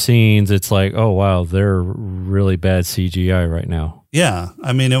other scenes, it's like, oh, wow, they're really bad CGI right now. Yeah.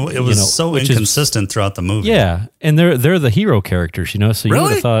 I mean, it was so inconsistent throughout the movie. Yeah. And they're the hero characters, so you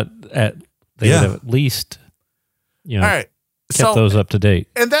would have thought they would have at least, all right, kept those up to date.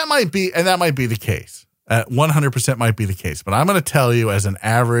 And that might be the case. 100% might be the case. But I'm going to tell you, as an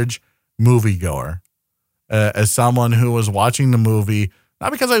average moviegoer, as someone who was watching the movie,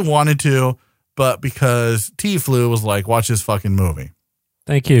 not because I wanted to, but because T-Flu was like, watch this fucking movie.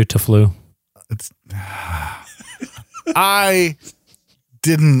 Thank you, T-Flu. I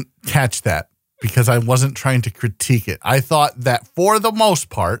didn't catch that because I wasn't trying to critique it. I thought that for the most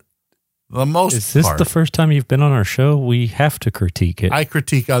part, is this the first time you've been on our show? We have to critique it. I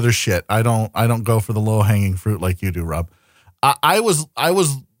critique other shit. I don't go for the low hanging fruit like you do, Rob. I was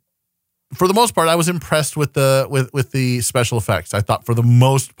for the most part, I was impressed with the special effects. I thought for the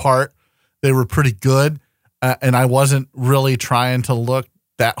most part they were pretty good, and I wasn't really trying to look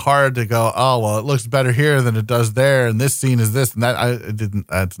that hard to go, oh, well, it looks better here than it does there, and this scene is this and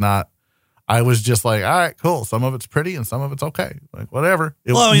that. I was just like, all right, cool. Some of it's pretty and some of it's okay. Like, whatever.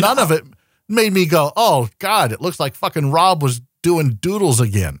 None of it made me go, oh, God, it looks like fucking Rob was doing doodles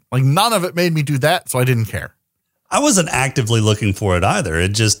again. Like, none of it made me do that, so I didn't care. I wasn't actively looking for it either.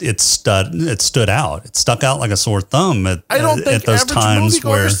 It stood out. It stuck out like a sore thumb at those times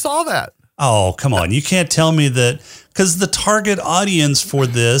where saw that. Oh, come on. You can't tell me that, because the target audience for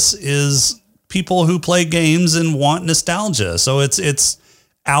this is people who play games and want nostalgia. So it's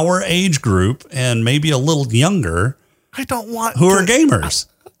our age group and maybe a little younger. Are gamers.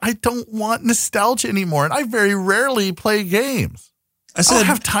 I don't want nostalgia anymore. And I very rarely play games. I said don't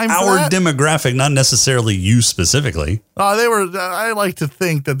have time for our that. demographic, not necessarily you specifically. I like to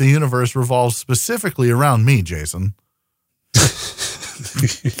think that the universe revolves specifically around me, Jason.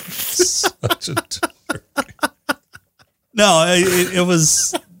 Such a dork. No,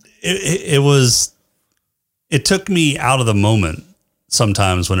 it took me out of the moment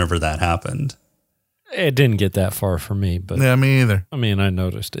sometimes whenever that happened. It didn't get that far for me, but yeah, me either. I mean, I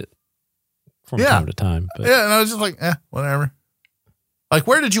noticed it from time to time. But. Yeah, and I was just like, whatever. Like,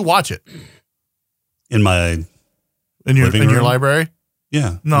 where did you watch it? In your library?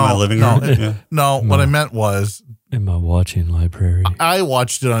 Yeah. No, in my living room. No, what I meant was in my watching library. I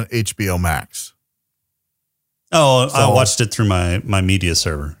watched it on HBO Max. Oh, so, I watched it through my media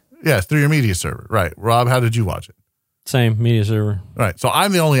server. Yes, through your media server. Right. Rob, how did you watch it? Same media server. Right. So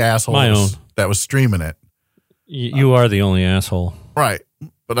I'm the only asshole that was streaming it. You are the only asshole. Right.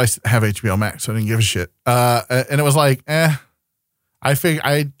 But I have HBO Max, so I didn't give a shit. And it was like, I figured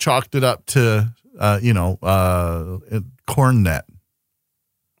I chalked it up to, CornNet.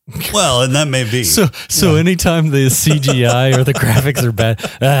 Well, and that may be. So anytime the CGI or the graphics are bad,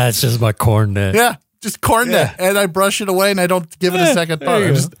 it's just my CornNet. Yeah, just CornNet. And I brush it away and I don't give it a second thought.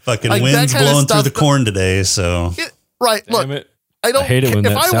 Just, fucking wind's blowing through the corn today, so. Right, look. I hate it when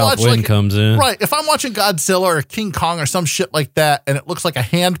that south wind comes in. Right, if I'm watching Godzilla or King Kong or some shit like that and it looks like a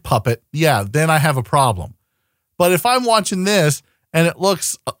hand puppet, yeah, then I have a problem. But if I'm watching this and it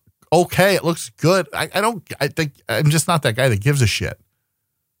looks okay, it looks good, I think I'm just not that guy that gives a shit.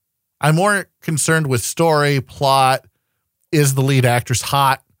 I'm more concerned with story, plot. Is the lead actress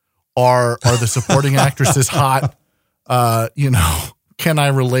hot? Are the supporting actresses hot? Can I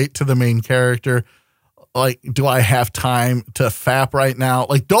relate to the main character? like, do I have time to fap right now?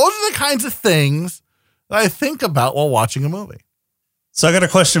 Like, those are the kinds of things that I think about while watching a movie. So I got a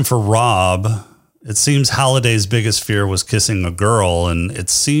question for Rob. It seems Halliday's biggest fear was kissing a girl, and it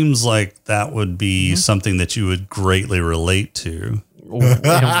seems like that would be something that you would greatly relate to.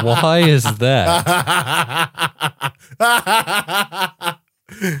 And why is that?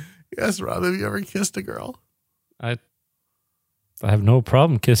 Yes, Rob, have you ever kissed a girl? I have no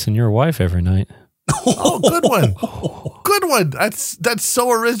problem kissing your wife every night. Oh, good one. Good one. That's so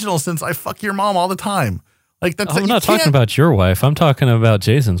original since I fuck your mom all the time. Like that's I'm not talking about your wife. I'm talking about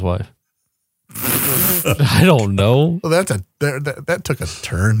Jason's wife. I don't know. Well, that took a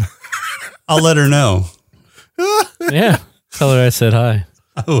turn. I'll let her know. Yeah. Tell her I said hi.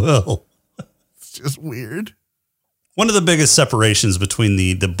 I will. It's just weird. One of the biggest separations between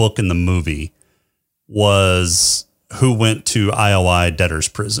the book and the movie was who went to IOI debtor's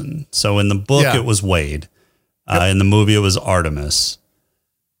prison. So in the book, it was Wade. In the movie, it was Artemis.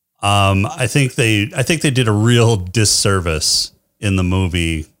 I think they did a real disservice in the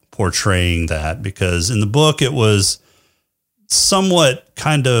movie portraying that, because in the book it was somewhat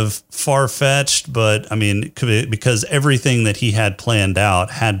kind of far-fetched, but I mean, because everything that he had planned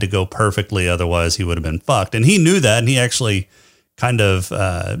out had to go perfectly, otherwise he would have been fucked. And he knew that, and he actually kind of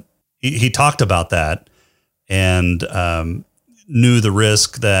he talked about that, and knew the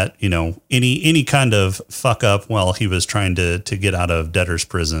risk that, you know, any kind of fuck up while he was trying to get out of debtor's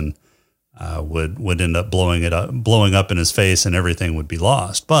prison would end up blowing up in his face, and everything would be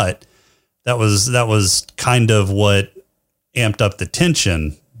lost. But that was kind of what amped up the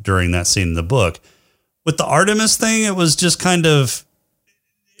tension during that scene in the book. With the Artemis thing, it was just kind of,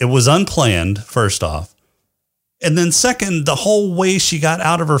 it was unplanned, first off. And then second, the whole way she got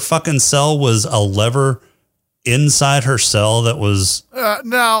out of her fucking cell was a lever inside her cell that was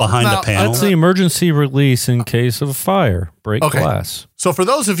behind a panel. That's the emergency release in case of a fire. Break glass. So for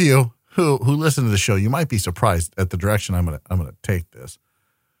those of you who listen to the show, you might be surprised at the direction I'm gonna take this.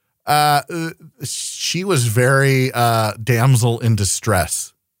 She was very damsel in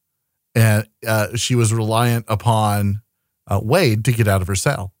distress, and she was reliant upon Wade to get out of her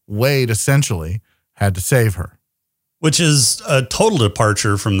cell. Wade essentially had to save her, which is a total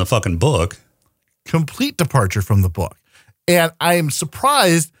departure from the fucking book. Complete departure from the book. And I'm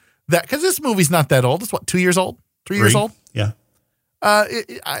surprised that, because this movie's not that old. It's what, 2 years old? 3 years old? Yeah.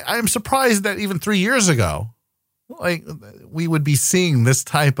 I'm surprised that even 3 years ago, like, we would be seeing this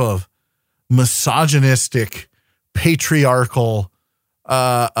type of misogynistic, patriarchal,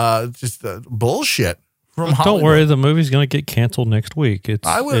 bullshit from Hollywood. Don't worry, the movie's going to get canceled next week.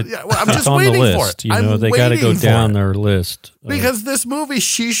 I'm just on waiting the list. for it. You know, they got to go down their list. Because this movie,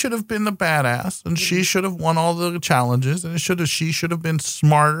 she should have been the badass, and she should have won all the challenges, and she should have been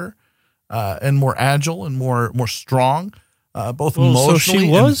smarter and more agile and more strong. Both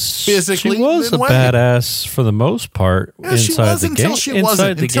emotionally and physically. She was a badass for the most part inside the game. She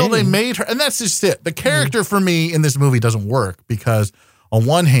wasn't until they made her. And that's just it. The character for me in this movie doesn't work because on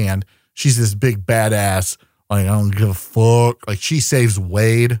one hand, she's this big badass. Like, I don't give a fuck. Like, she saves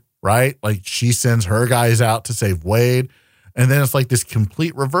Wade, right? Like, she sends her guys out to save Wade. And then it's like this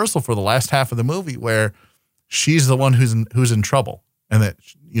complete reversal for the last half of the movie where she's the one who's in trouble. And that,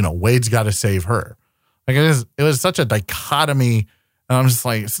 you know, Wade's got to save her. Like, it was such a dichotomy, and I'm just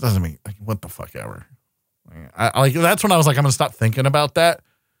like, this doesn't mean, like, what the fuck ever. That's when I was like, I'm gonna stop thinking about that,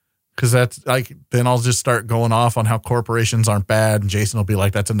 because that's like, then I'll just start going off on how corporations aren't bad, and Jason will be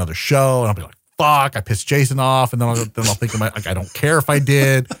like, that's another show, and I'll be like, fuck, I pissed Jason off, and then I'll think about, like, I don't care if I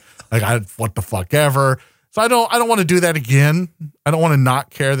did, like, what the fuck ever. So I don't want to do that again. I don't want to not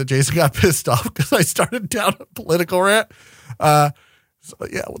care that Jason got pissed off because I started down a political rant. So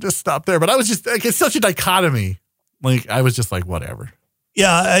yeah, we'll just stop there. But I was just like, it's such a dichotomy. Like, I was just like, whatever.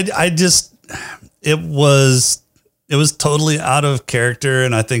 Yeah, it was totally out of character,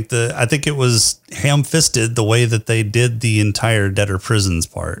 and I think it was ham-fisted the way that they did the entire debtor prisons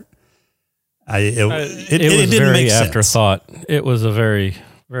part. It didn't very make sense. Afterthought. It was a very,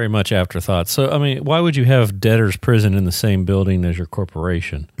 very much afterthought. So I mean, why would you have debtor's prison in the same building as your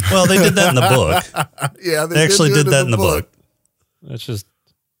corporation? Well, they did that in the book. Yeah, they actually did that in the book. That's just.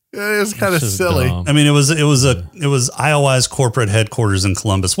 Yeah, it was kind of silly. Dumb. I mean, it was IOI's corporate headquarters in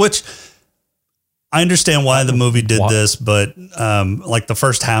Columbus, which I understand why the movie did this, but like the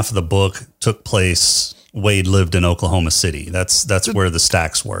first half of the book took place, Wade lived in Oklahoma City. That's where the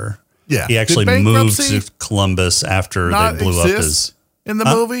stacks were. Yeah, he actually moved to Columbus after they blew up his. In the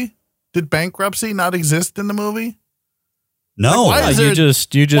movie, did bankruptcy not exist in the movie? No. Like, You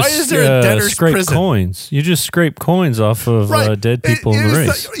just why is there a debtor's scrape prison? coins. You just scrape coins off of dead people in the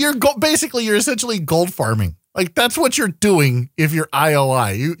race. Basically, you're essentially gold farming. Like, that's what you're doing if you're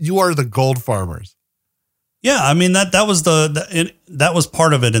IOI. You are the gold farmers. Yeah, I mean that was that was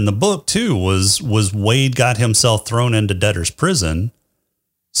part of it in the book too. Was Wade got himself thrown into debtor's prison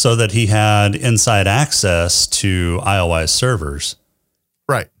so that he had inside access to IOI's servers.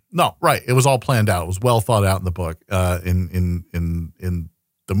 Right. No, right. It was all planned out. It was well thought out in the book. In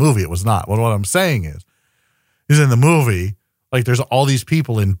the movie, it was not. What I'm saying is in the movie, like, there's all these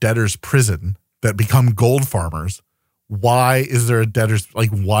people in debtor's prison that become gold farmers. Why is there a debtor's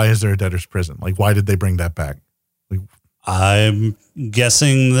prison? Like, why did they bring that back? Like, I'm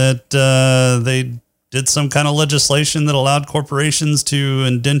guessing that they did some kind of legislation that allowed corporations to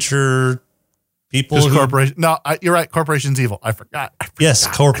indenture people. You're right. Corporation's evil. I forgot. Yes,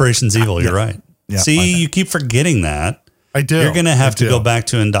 corporation's evil. You're right. Yeah, see, you keep forgetting that. I do. You're going to have to go back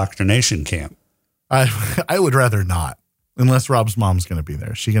to indoctrination camp. I would rather not, unless Rob's mom's going to be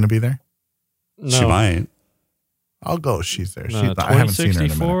there. Is she going to be there? No. She might. I'll go. She's there. No, I haven't seen her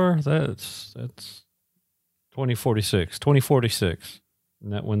in a minute. That's 2046. 2046.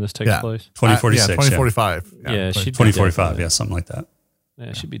 Isn't that when this takes place? 2046. 2045. Yeah, she'd be 2045. Yeah, something like that.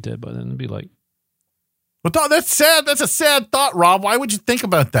 Yeah, she'd be dead by then. It'd be like. But that's sad. That's a sad thought, Rob. Why would you think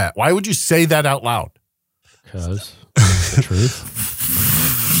about that? Why would you say that out loud? Because it's the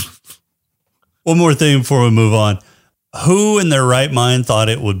truth. One more thing before we move on. Who in their right mind thought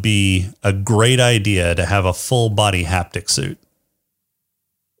it would be a great idea to have a full body haptic suit?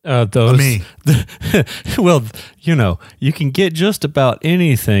 Me. Well, you can get just about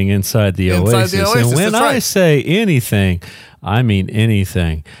anything inside the Oasis. And when I say anything, I mean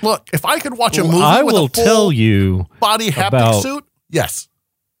anything. Look, if I could watch a movie I with will a full tell you body haptic suit, yes.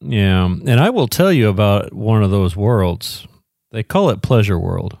 Yeah, and I will tell you about one of those worlds. They call it Pleasure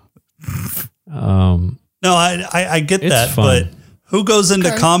World. No, I get that, fun. but who goes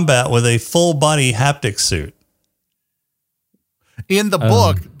into combat with a full body haptic suit? In the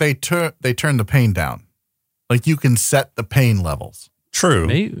book, they turn the pain down. Like, you can set the pain levels. True.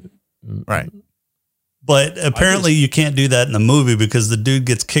 Maybe. Right. But apparently you can't do that in the movie because the dude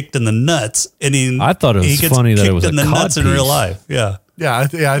gets kicked in the nuts, and I thought it was funny that it was in the nuts in real life. Yeah. Yeah, I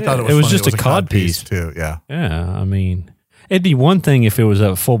thought it was. It was funny. just a cod piece too. Yeah. Yeah, I mean, it'd be one thing if it was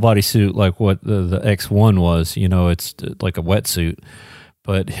a full body suit like what the X1 was. It's like a wetsuit,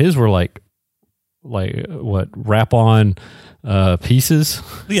 but his were like what, wrap on pieces.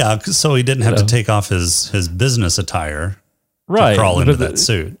 Yeah, so he didn't have to take off his business attire to crawl into that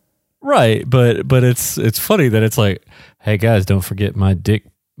suit. Right, but it's funny that it's like, hey guys, don't forget my dick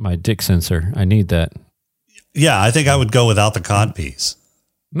sensor. I need that. Yeah, I think I would go without the cod piece.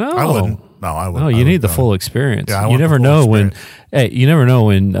 No, I wouldn't. No, I wouldn't. No, you need the full experience. Yeah, you never know when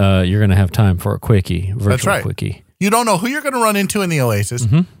you're going to have time for a quickie. That's right. Quickie. You don't know who you're going to run into in the Oasis.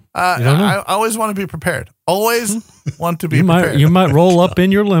 Mm-hmm. I always want to be prepared. Always want to be prepared. You might roll up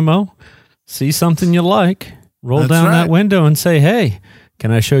in your limo, see something you like, roll down that window and say, hey,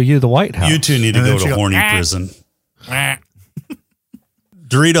 can I show you the White House? You two need to go to horny prison.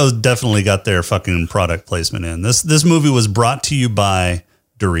 Doritos definitely got their fucking product placement in. This movie was brought to you by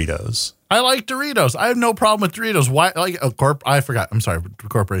Doritos. I like Doritos. I have no problem with Doritos. Why? I forgot. I'm sorry.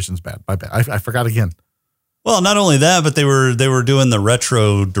 Corporation's bad. My bad. I forgot again. Well, not only that, but they were doing the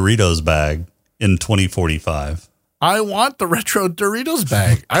retro Doritos bag in 2045. I want the retro Doritos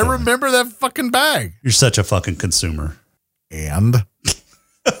bag. I remember that fucking bag. You're such a fucking consumer. And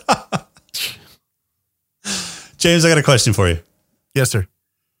James, I got a question for you. Yes, sir.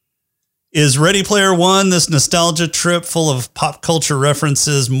 Is Ready Player One, this nostalgia trip full of pop culture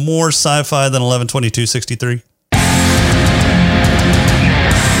references, more sci-fi than 11/22/63?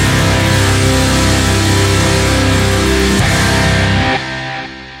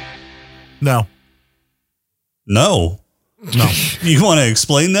 No. No. You want to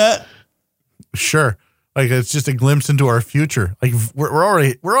explain that? Sure. Like, it's just a glimpse into our future. Like, we're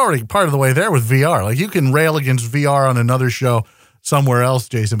already part of the way there with VR. Like, you can rail against VR on another show somewhere else,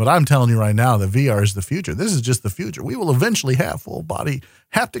 Jason, but I'm telling you right now that VR is the future. This is just the future. We will eventually have full body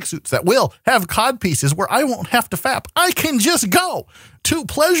haptic suits that will have cod pieces where I won't have to fap. I can just go to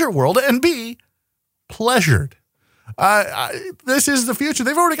Pleasure World and be pleasured. This is the future.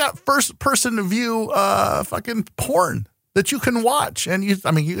 They've already got first person view fucking porn that you can watch, and you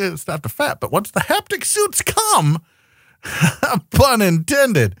it's not the fat, but once the haptic suits come, pun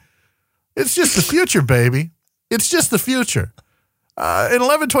intended, it's just the future, baby. It's just the future. In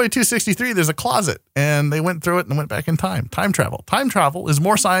 11/22/63, there's a closet, and they went through it and went back in time. Time travel. Time travel is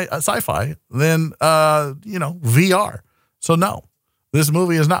more sci-fi than VR. So no, this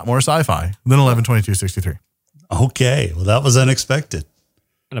movie is not more sci-fi than 11/22/63. Okay. Well, that was unexpected.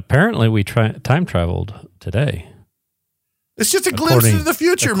 And apparently we time traveled today. It's just a glimpse into the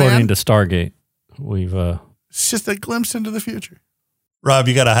future, man. According to Stargate, we've... It's just a glimpse into the future. Rob,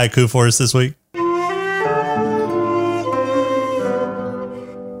 you got a haiku for us this week?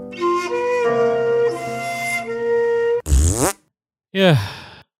 Yeah.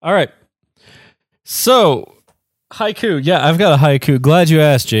 All right. So, haiku. Yeah, I've got a haiku. Glad you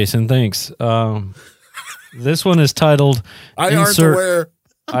asked, Jason. Thanks. This one is titled... I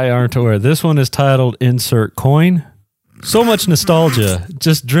aren't aware. This one is titled Insert Coin. So much nostalgia,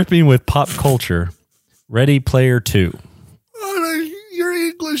 just dripping with pop culture. Ready Player 2. Oh, your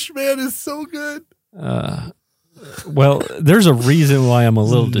English, man, is so good. Well, there's a reason why I'm a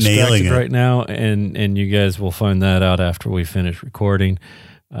little distracted it right now, and you guys will find that out after we finish recording.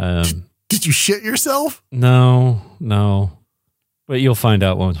 Did you shit yourself? No. But you'll find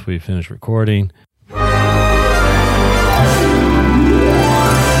out once we finish recording.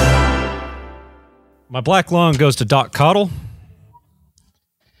 My black lung goes to Doc Cottle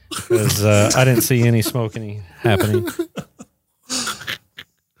because I didn't see any smoking happening.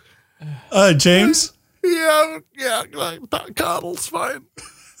 James? Yeah, Doc Cottle's fine.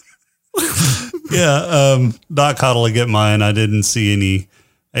 Yeah, Doc Cottle will get mine. I didn't see any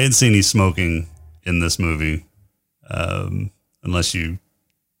smoking in this movie. Unless you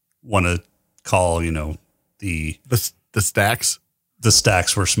want to call, the stacks. The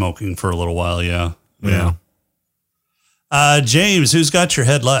stacks were smoking for a little while, yeah. Yeah. James, who's got your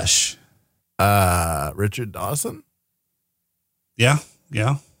head lush? Richard Dawson? Yeah.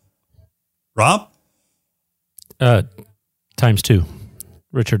 Rob? Times 2.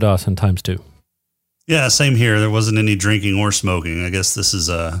 Richard Dawson times 2. Yeah, same here. There wasn't any drinking or smoking. I guess this is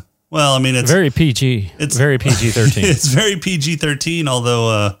it's very PG. It's very PG-13. It's very PG-13,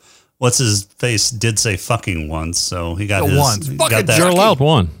 although what's his face did say fucking once, so he got once. You're allowed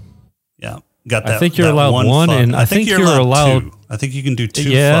one. Yeah. Got that. I think you're allowed one, and I think you're allowed two. I think you can do two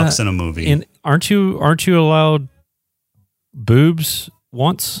fucks in a movie. And aren't you allowed boobs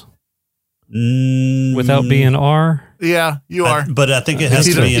once without being R? Yeah, you are. But I think it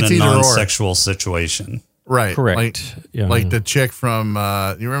has to be in a non-sexual situation. Right. Correct. Like the chick from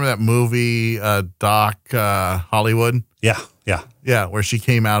you remember that movie Doc Hollywood? Yeah, where she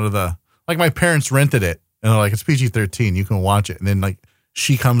came out of my parents rented it and they're like, it's PG-13, you can watch it, and then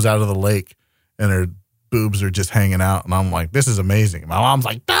she comes out of the lake and her boobs are just hanging out, and I'm like, this is amazing. My mom's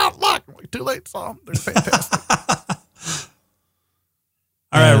like, no, look, I'm like, too late, saw them. They're fantastic.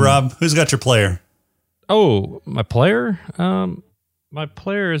 All right, Rob, who's got your player? Oh, my player? My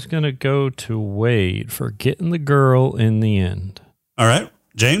player is going to go to Wade for getting the girl in the end. All right,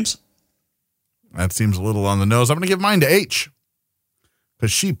 James? That seems a little on the nose. I'm going to give mine to H.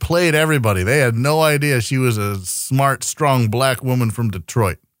 Because she played everybody. They had no idea she was a smart, strong black woman from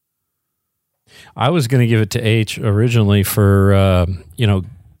Detroit. I was going to give it to H originally for,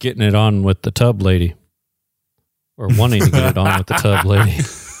 getting it on with the tub lady. Or wanting to get it on with the tub lady.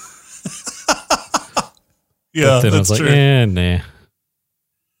 Yeah, then that's I was true. Nah.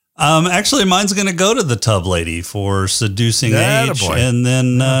 Actually, mine's going to go to the tub lady for seducing H and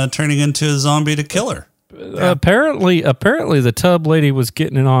then turning into a zombie to kill her. Yeah. Apparently, the tub lady was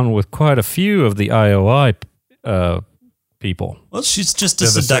getting it on with quite a few of the IOI people. Well, she's just a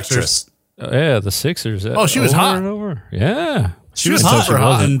seductress. The Sixers. She was hot. And over. Yeah. She was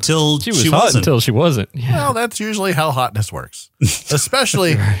hot until she wasn't. Yeah. Well, that's usually how hotness works,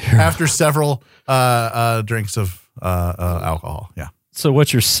 especially after several drinks of alcohol. Yeah. So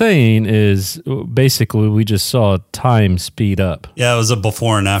what you're saying is basically we just saw time speed up. Yeah, it was a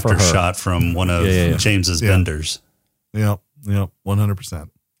before and after shot from one of James's benders. Yep, 100%.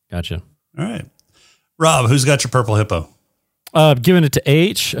 Gotcha. All right. Rob, who's got your purple hippo? Giving it to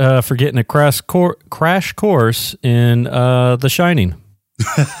H for getting a crash course in The Shining.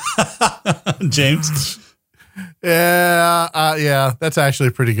 James? Yeah, that's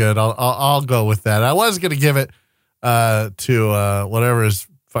actually pretty good. I'll go with that. I was going to give it to whatever his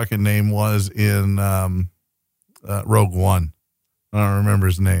fucking name was in Rogue One. I don't remember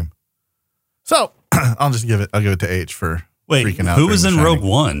his name. So I'll give it to H for freaking out. Who was in Rogue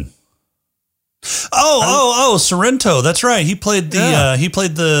One? Oh, Sorrento. That's right. He played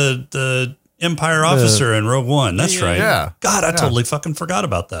the Empire officer in Rogue One. That's right. Yeah. God, I totally fucking forgot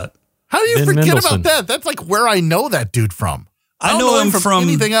about that. How do you forget about that? That's like where I know that dude from. I know him from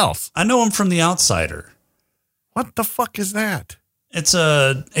anything else. I know him from The Outsider. What the fuck is that? It's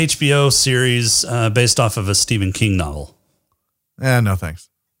a HBO series based off of a Stephen King novel. No thanks.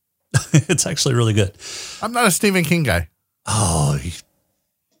 It's actually really good. I'm not a Stephen King guy. Oh,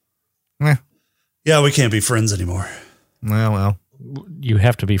 Eh, yeah, we can't be friends anymore. well. You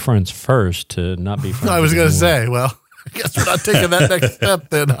have to be friends first to not be friends. I was going to anymore. say, well, I guess we're not taking that next step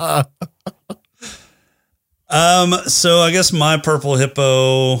then, huh? So I guess my purple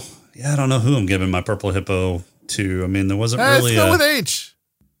hippo. Yeah, I don't know who I'm giving my purple hippo to. I mean, there wasn't really. Let's go with H.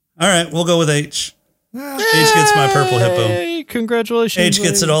 All right, we'll go with H. Yeah. H gets my purple hippo. Hey, congratulations. H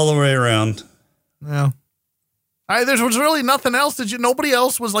gets it all the way around. Yeah. There was really nothing else. Nobody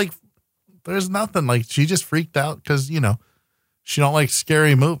else was like, there's nothing. Like, she just freaked out because, she don't like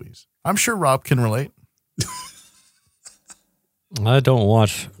scary movies. I'm sure Rob can relate. I don't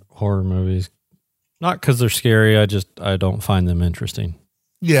watch horror movies. Not because they're scary. I don't find them interesting.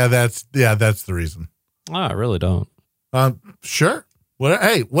 Yeah, that's the reason. I really don't. Sure.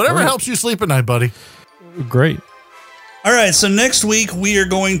 Whatever Great. helps you sleep at night, buddy. Great. All right, so next week we are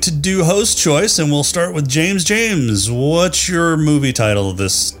going to do host choice, and we'll start with James. James, what's your movie title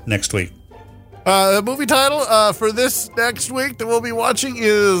this next week? The movie title for this next week that we'll be watching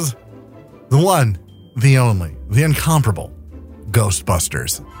is the one, the only, the incomparable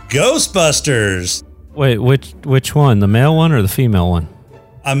Ghostbusters. Ghostbusters. Wait, which one? The male one or the female one?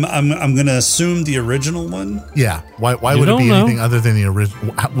 I'm going to assume the original one. Yeah. Why You would it be don't know. anything other than the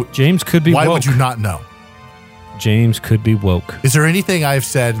original? James could be Why woke. would you not know? James could be woke. Is there anything I've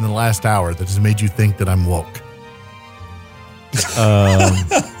said in the last hour that has made you think that I'm woke? Is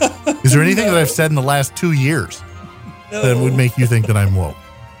there anything that I've said in the last 2 years that would make you think that I'm woke?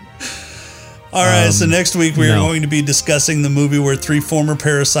 All right, so next week we are no. going to be discussing the movie where 3 former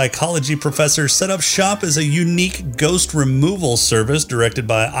parapsychology professors set up shop as a unique ghost removal service directed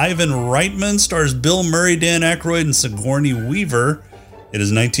by Ivan Reitman, stars Bill Murray, Dan Aykroyd, and Sigourney Weaver. It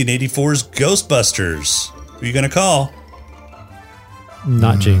is 1984's Ghostbusters. Who are you going to call?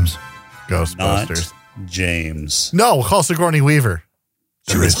 Not James. Ghostbusters. Not James. No, we'll call Sigourney Weaver.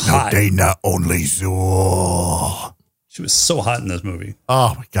 There is hot. Dana, only so. She was so hot in this movie.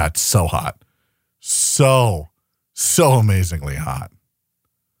 Oh my God, so hot. So amazingly hot.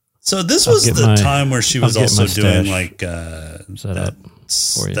 So this I'll was get the my- time where she was I'll get my also doing stash like set up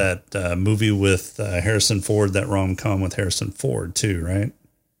for you. that movie with Harrison Ford, that rom-com with Harrison Ford too, right?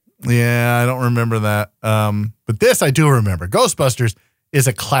 Yeah, I don't remember that. But this I do remember. Ghostbusters is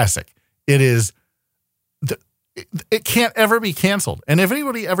a classic. It is. It can't ever be canceled. And if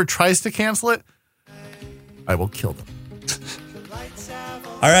anybody ever tries to cancel it, I will kill them.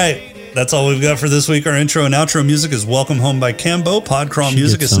 All right, that's all we've got for this week. Our intro and outro music is Welcome Home by Cambo. Podcrawl Should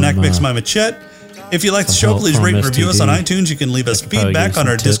music get is Snack some, Mix by Machette. If you like the some show, help please from rate and review us on STD. iTunes. You can leave us I could probably feedback give on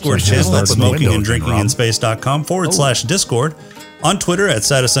some our tips Discord on how channel to at start the window smokinganddrinkinginspace.com/Discord, on Twitter at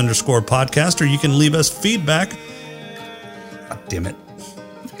 @status_podcast, or you can leave us feedback. God damn it.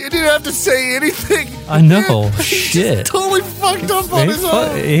 You didn't have to say anything. I know. Shit. Totally fucked up on his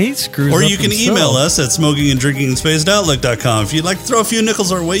own. He screws Or up you can himself. email us at smokinganddrinkinginspace.outlook.com. If you'd like to throw a few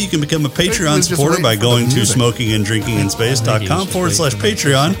nickels our way, you can become a Patreon was just supporter by waiting for going the to music.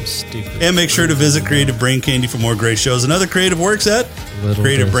 smokinganddrinkinginspace.com/Patreon. And make sure to visit Creative Brain Candy for more great shows and other creative works at Little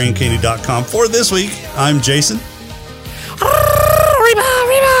creativebraincandy.com. For this week, I'm Jason.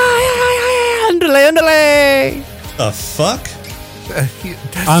 The fuck?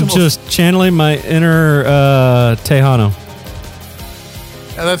 I'm just channeling my inner Tejano.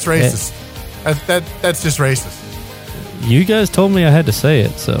 That's racist. That's just racist. You guys told me I had to say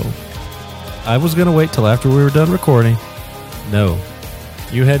it, so I was going to wait till after we were done recording. No.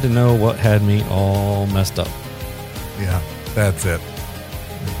 You had to know what had me all messed up. Yeah, that's it.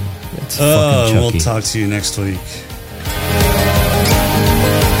 It's fucking We'll Chucky. talk to you next week.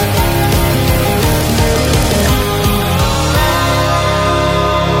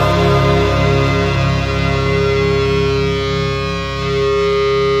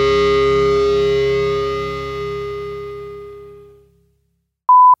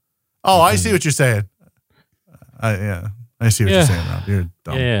 Oh, I see what you're saying. I see what you're saying, Rob. You're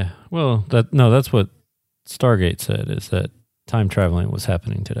dumb. Yeah. Well, that's what Stargate said, is that time traveling was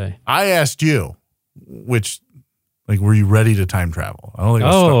happening today. I asked you, were you ready to time travel? I don't think it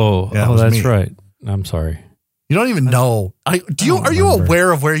was it was that's me. right. I'm sorry. You don't even know. Are you remember.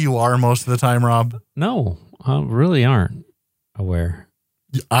 aware of where you are most of the time, Rob? No, I really aren't aware.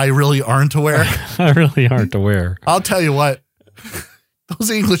 I really aren't aware. I really aren't aware. I'll tell you what. Those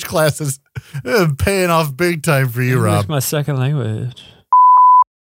English classes paying off big time for you, English Rob. my second language.